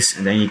securities,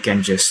 and then you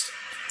can just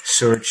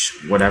search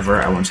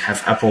whatever. I want to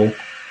have Apple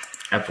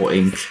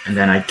Inc., and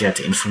then I get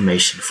the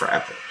information for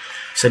Apple.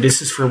 So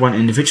this is for one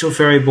individual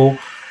variable,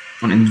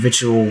 one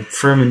individual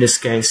firm in this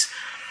case,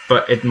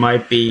 but it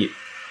might be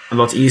a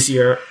lot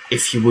easier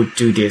if you would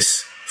do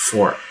this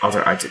for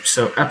other items.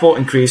 So Apple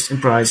increased in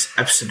price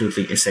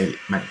absolutely insanely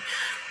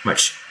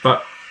much.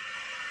 But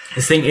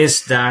the thing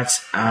is that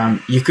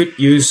you could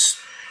use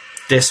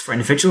this for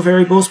individual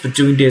variables, but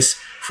doing this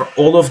for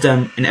all of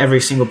them in every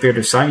single period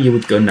of time, you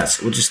would go nuts.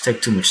 It would just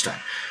take too much time.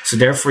 So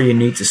therefore you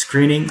need the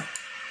screening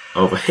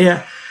over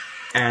here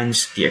and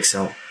the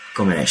Excel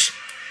combination.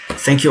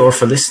 Thank you all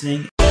for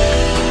listening.